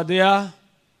counselors are there.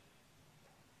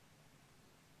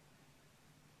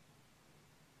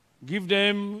 Give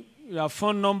them your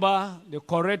phone number, the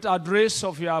correct address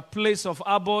of your place of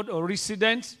abode or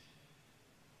residence.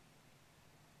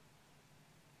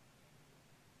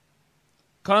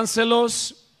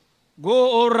 Counselors, go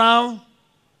all around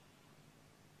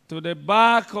to the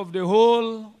back of the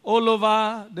hall, all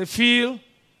over the field.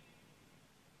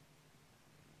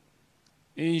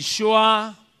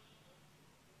 Ensure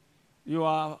you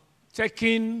are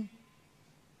checking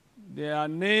their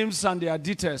names and their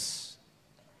details.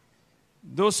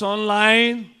 Those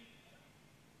online,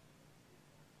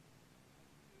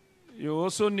 you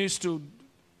also need to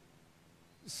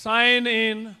sign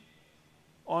in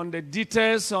on the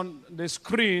details on the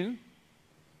screen,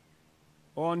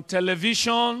 on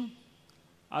television,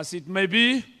 as it may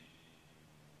be,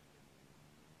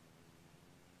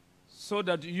 so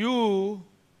that you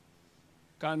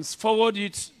can forward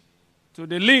it to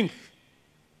the link.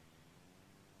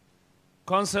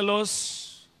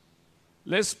 Counselors,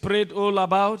 let's spread all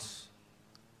about.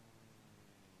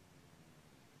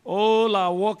 All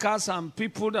our workers and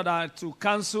people that are to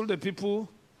counsel the people,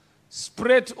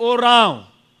 spread all around.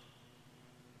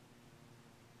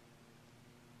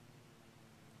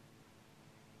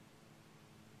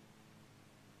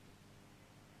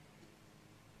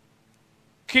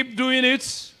 Keep doing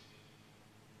it.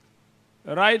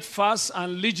 Right, fast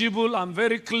and legible and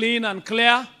very clean and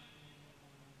clear.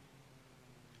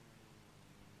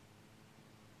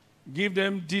 Give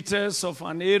them details of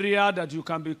an area that you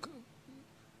can be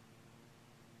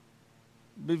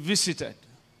visited.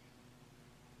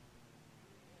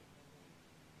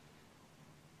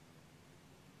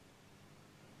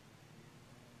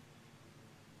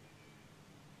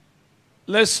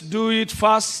 Let's do it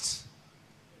fast.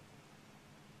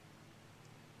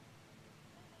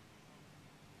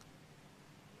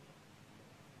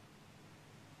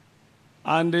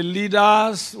 And the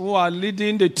leaders who are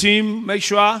leading the team, make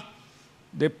sure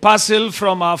the parcel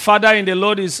from our Father in the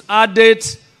Lord is added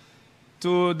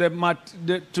to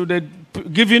the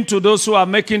giving to those who are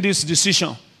making this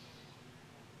decision.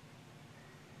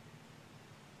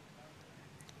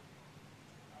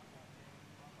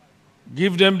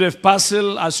 Give them the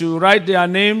parcel as you write their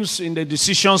names in the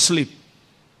decision slip.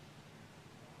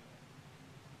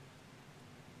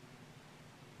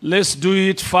 Let's do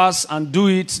it fast and do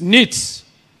it neat.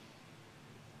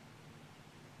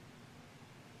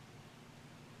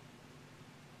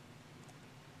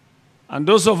 And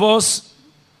those of us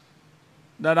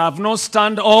that have not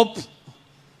stand up,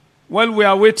 while we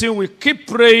are waiting, we keep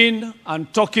praying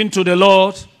and talking to the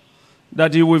Lord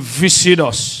that He will visit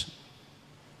us,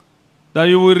 that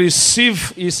you will receive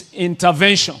His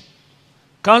intervention.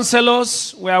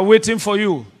 Counselors, we are waiting for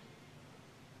you.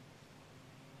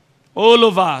 All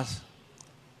of us.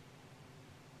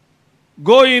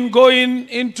 Going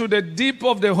into the deep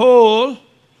of the hole,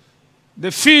 the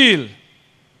field.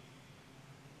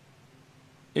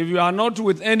 If you are not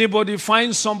with anybody,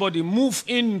 find somebody. Move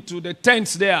into the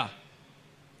tents there.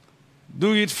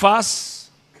 Do it fast.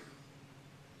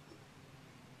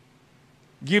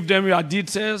 Give them your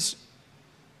details,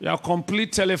 your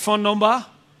complete telephone number.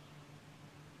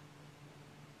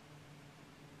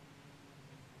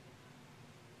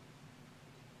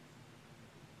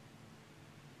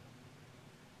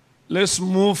 Let's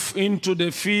move into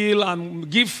the field and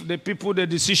give the people the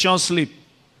decision slip.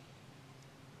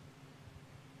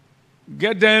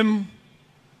 Get them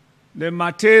the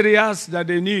materials that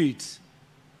they need.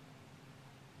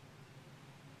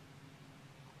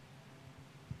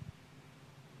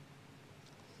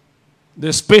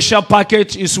 The special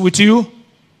package is with you.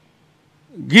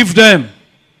 Give them.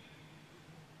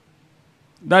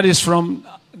 That is from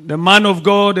the man of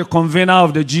God, the convener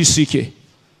of the GCK.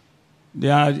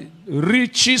 There are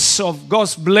riches of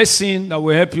God's blessing that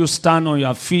will help you stand on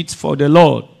your feet for the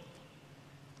Lord.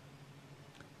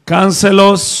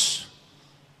 Counselors,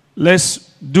 let's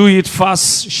do it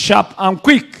fast, sharp, and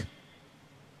quick.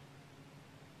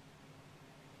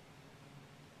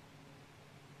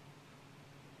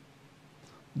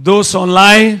 Those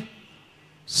online,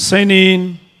 send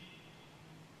in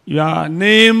your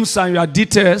names and your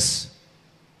details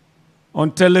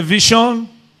on television.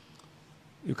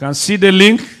 You can see the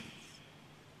link.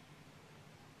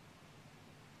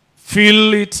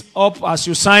 Fill it up as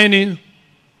you sign in.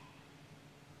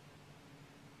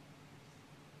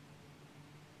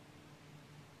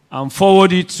 And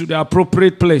forward it to the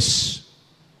appropriate place.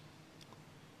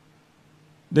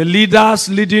 The leaders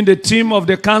leading the team of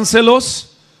the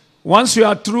counselors, once you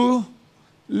are through,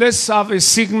 let's have a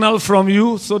signal from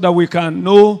you so that we can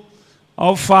know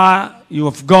how far you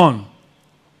have gone.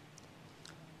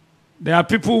 There are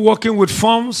people working with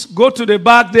forms. Go to the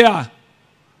back there.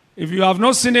 If you have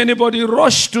not seen anybody,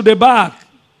 rush to the back.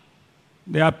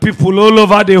 There are people all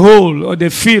over the hole, or the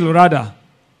field rather.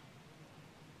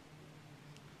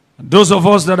 Those of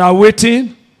us that are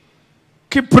waiting,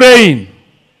 keep praying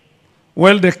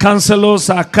while the counselors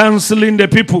are counseling the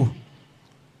people.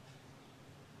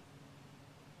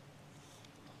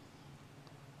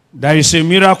 There is a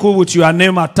miracle with your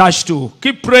name attached to.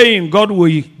 Keep praying. God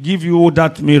will give you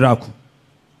that miracle.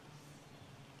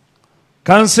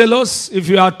 Counselors, if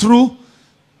you are true,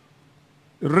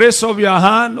 raise up your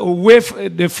hand or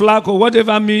wave the flag or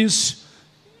whatever means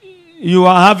you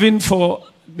are having for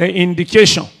the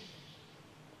indication.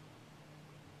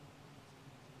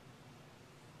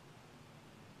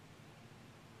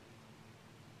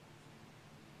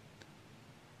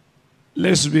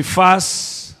 Let's be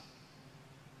fast.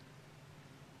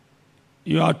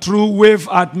 You are true, wave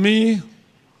at me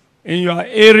in your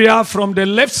area from the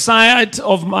left side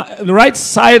of the right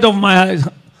side of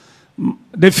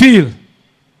the field.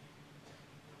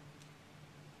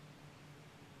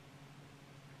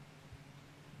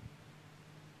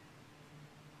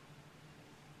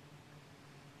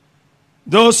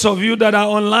 Those of you that are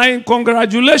online,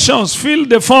 congratulations. Fill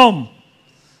the form.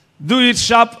 Do it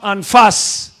sharp and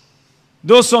fast.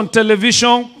 Those on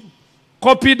television,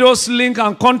 copy those links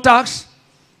and contacts.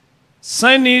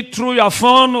 Send it through your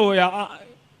phone or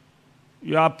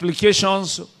your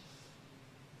applications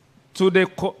to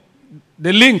the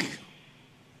link.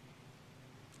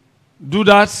 Do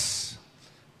that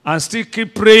and still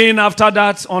keep praying after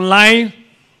that online.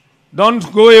 Don't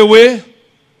go away.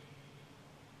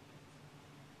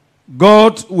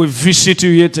 God will visit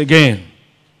you yet again.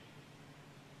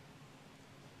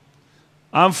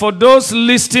 And for those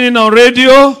listening on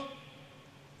radio,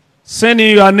 send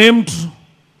in your name,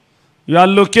 your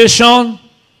location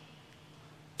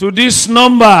to this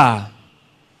number,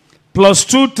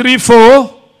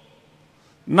 +234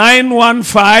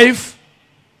 915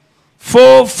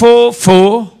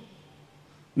 444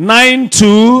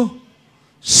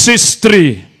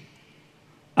 9263.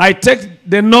 I take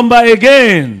the number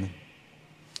again.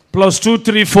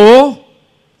 +234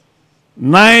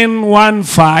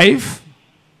 915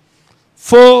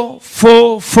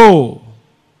 444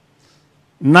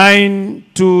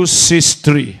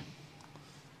 9263.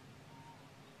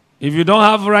 If you don't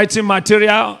have writing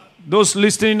material, those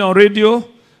listening on radio,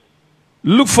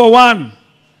 look for one.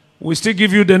 We'll still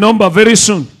give you the number very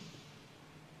soon.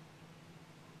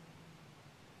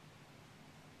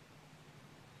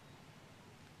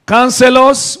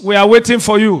 Counselors, we are waiting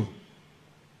for you.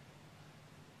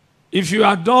 If you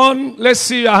are done, let's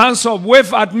see your hands up.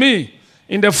 Wave at me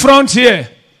in the front here.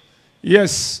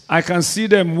 Yes, I can see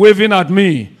them waving at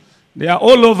me. They are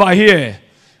all over here.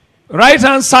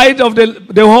 Right-hand side of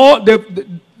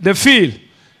the field.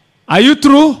 Are you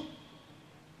through?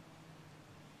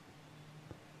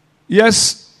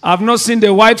 Yes, I've not seen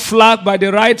the white flag by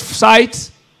the right side.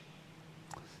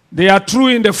 They are through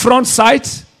in the front side.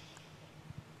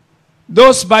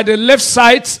 Those by the left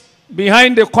side,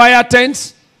 behind the choir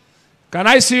tent. Can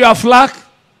I see your flag?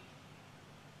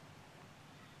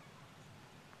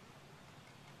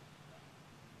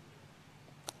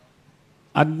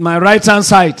 At my right-hand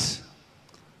side.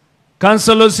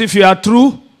 Counselors, if you are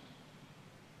true,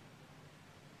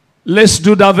 let's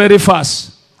do that very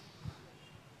fast.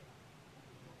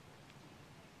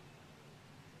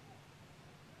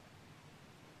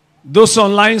 Those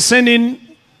online, send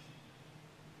in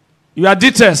your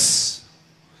details.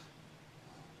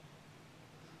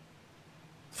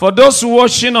 For those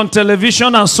watching on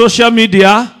television and social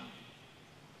media,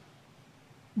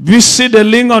 visit the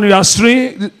link on your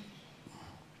screen,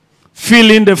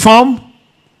 fill in the form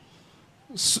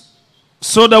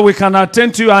so that we can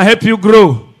attend to you and help you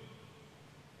grow.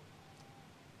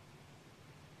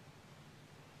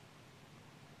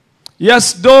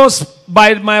 Yes, those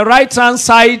by my right-hand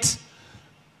side,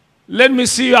 let me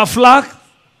see your flag.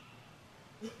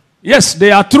 Yes,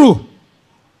 they are true.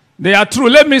 They are true.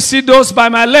 Let me see those by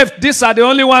my left. These are the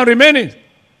only one remaining.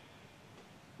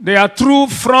 They are true,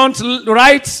 front,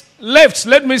 right, left.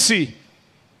 Let me see.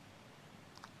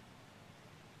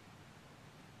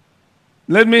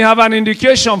 Let me have an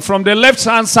indication from the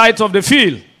left-hand side of the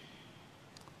field.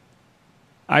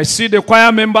 I see the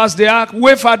choir members there.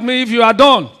 Wave at me if you are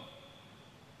done.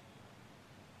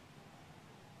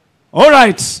 All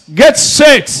right. Get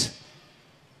set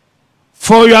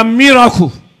for your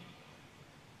miracle.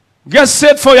 Get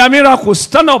set for your miracle.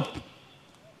 Stand up.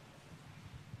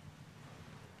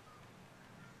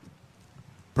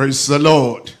 Praise the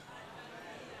Lord.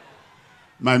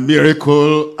 My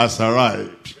miracle has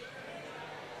arrived.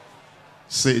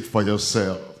 Say it for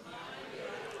yourself.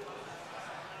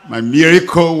 My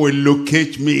miracle will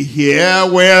locate me here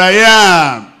where I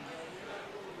am.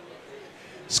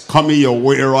 It's coming your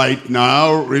way right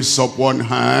now. Raise up one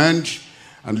hand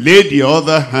and lay the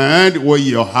other hand where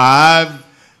you have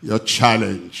your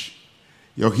challenge.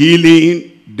 Your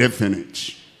healing,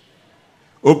 definite.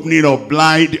 Opening of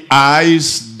blind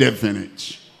eyes,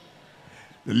 definite.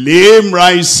 The lame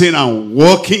rising and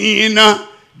walking,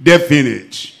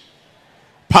 definite.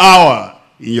 Power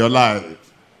in your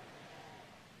life.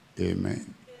 Amen.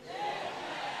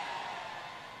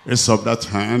 Raise up that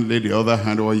hand, lay the other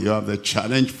hand where you have the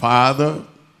challenge. Father,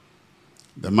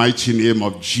 the mighty name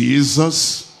of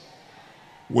Jesus,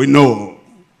 we know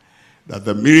that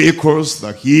the miracles,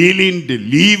 the healing,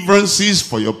 deliverances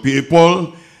for your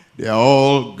people, they are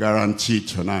all guaranteed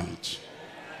tonight.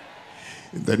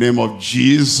 In the name of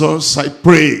Jesus, I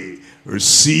pray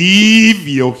receive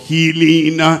your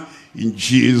healing in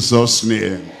Jesus'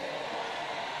 name.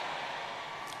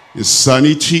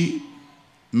 Insanity,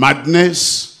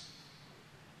 madness,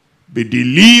 be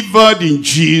delivered in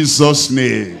Jesus'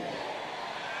 name.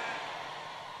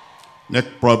 Neck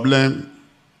problem,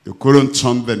 you couldn't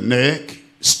turn the neck,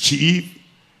 stiff,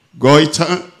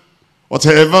 goiter,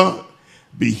 whatever,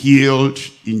 be healed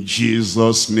in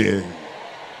Jesus' name.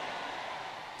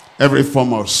 Every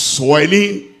form of swelling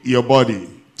in your body,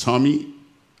 tummy,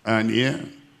 hernia,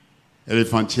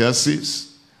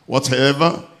 elephantiasis,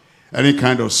 whatever, any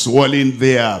kind of swelling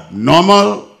there,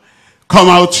 abnormal, come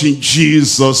out in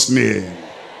Jesus' name.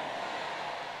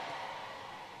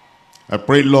 I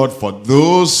pray, Lord, for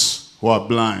those who are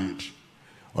blind,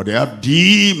 or they have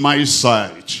dim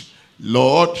eyesight,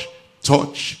 Lord,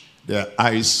 touch their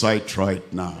eyesight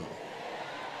right now.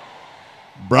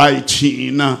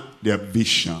 Brighten their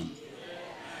vision.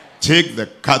 Take the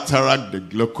cataract, the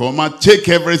glaucoma, take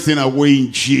everything away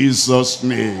in Jesus'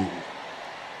 name.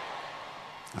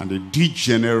 And the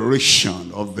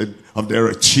degeneration of the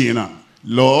retina,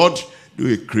 Lord,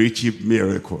 do a creative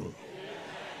miracle.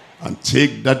 And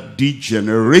take that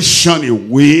degeneration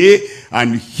away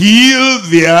and heal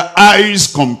their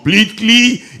eyes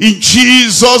completely in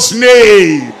Jesus'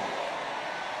 name.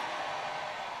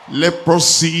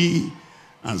 Leprosy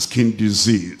and skin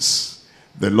disease,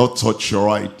 the Lord touch you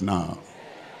right now.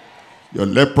 Your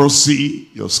leprosy,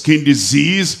 your skin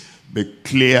disease, be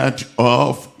cleared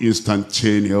off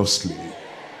instantaneously.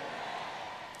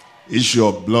 Is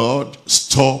your blood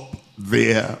stop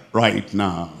there right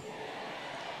now?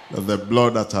 That the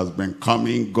blood that has been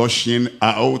coming, gushing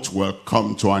out, will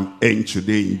come to an end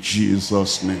today in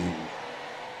Jesus' name.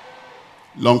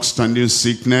 Long-standing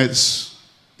sickness,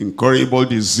 incurable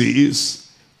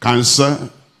disease, cancer,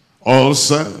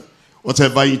 ulcer,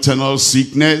 whatever internal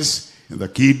sickness, in the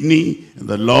kidney, in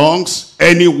the lungs,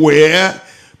 anywhere,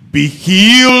 be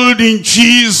healed in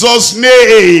Jesus'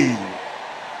 name.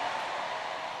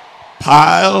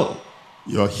 Pile,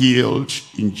 you're healed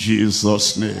in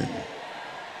Jesus' name.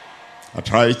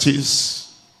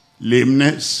 Arthritis,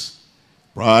 lameness,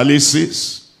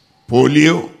 paralysis,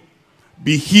 polio,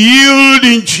 be healed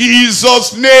in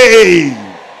Jesus' name.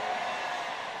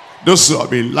 Those who have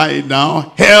been lying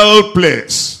down,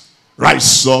 helpless,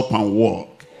 rise up and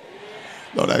walk.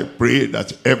 Lord, I pray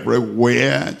that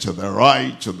everywhere, to the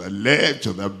right, to the left,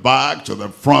 to the back, to the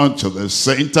front, to the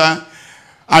center,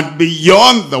 and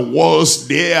beyond the walls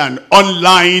there and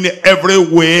online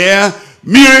everywhere,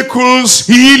 miracles,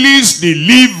 healings,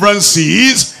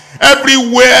 deliverances,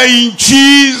 everywhere in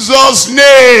Jesus'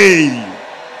 name.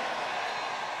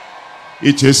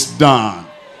 It is done.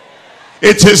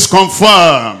 It is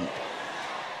confirmed.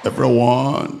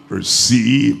 Everyone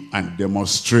receive and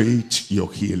demonstrate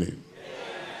your healing.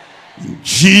 In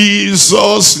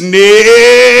Jesus'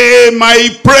 name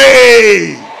I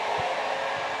pray.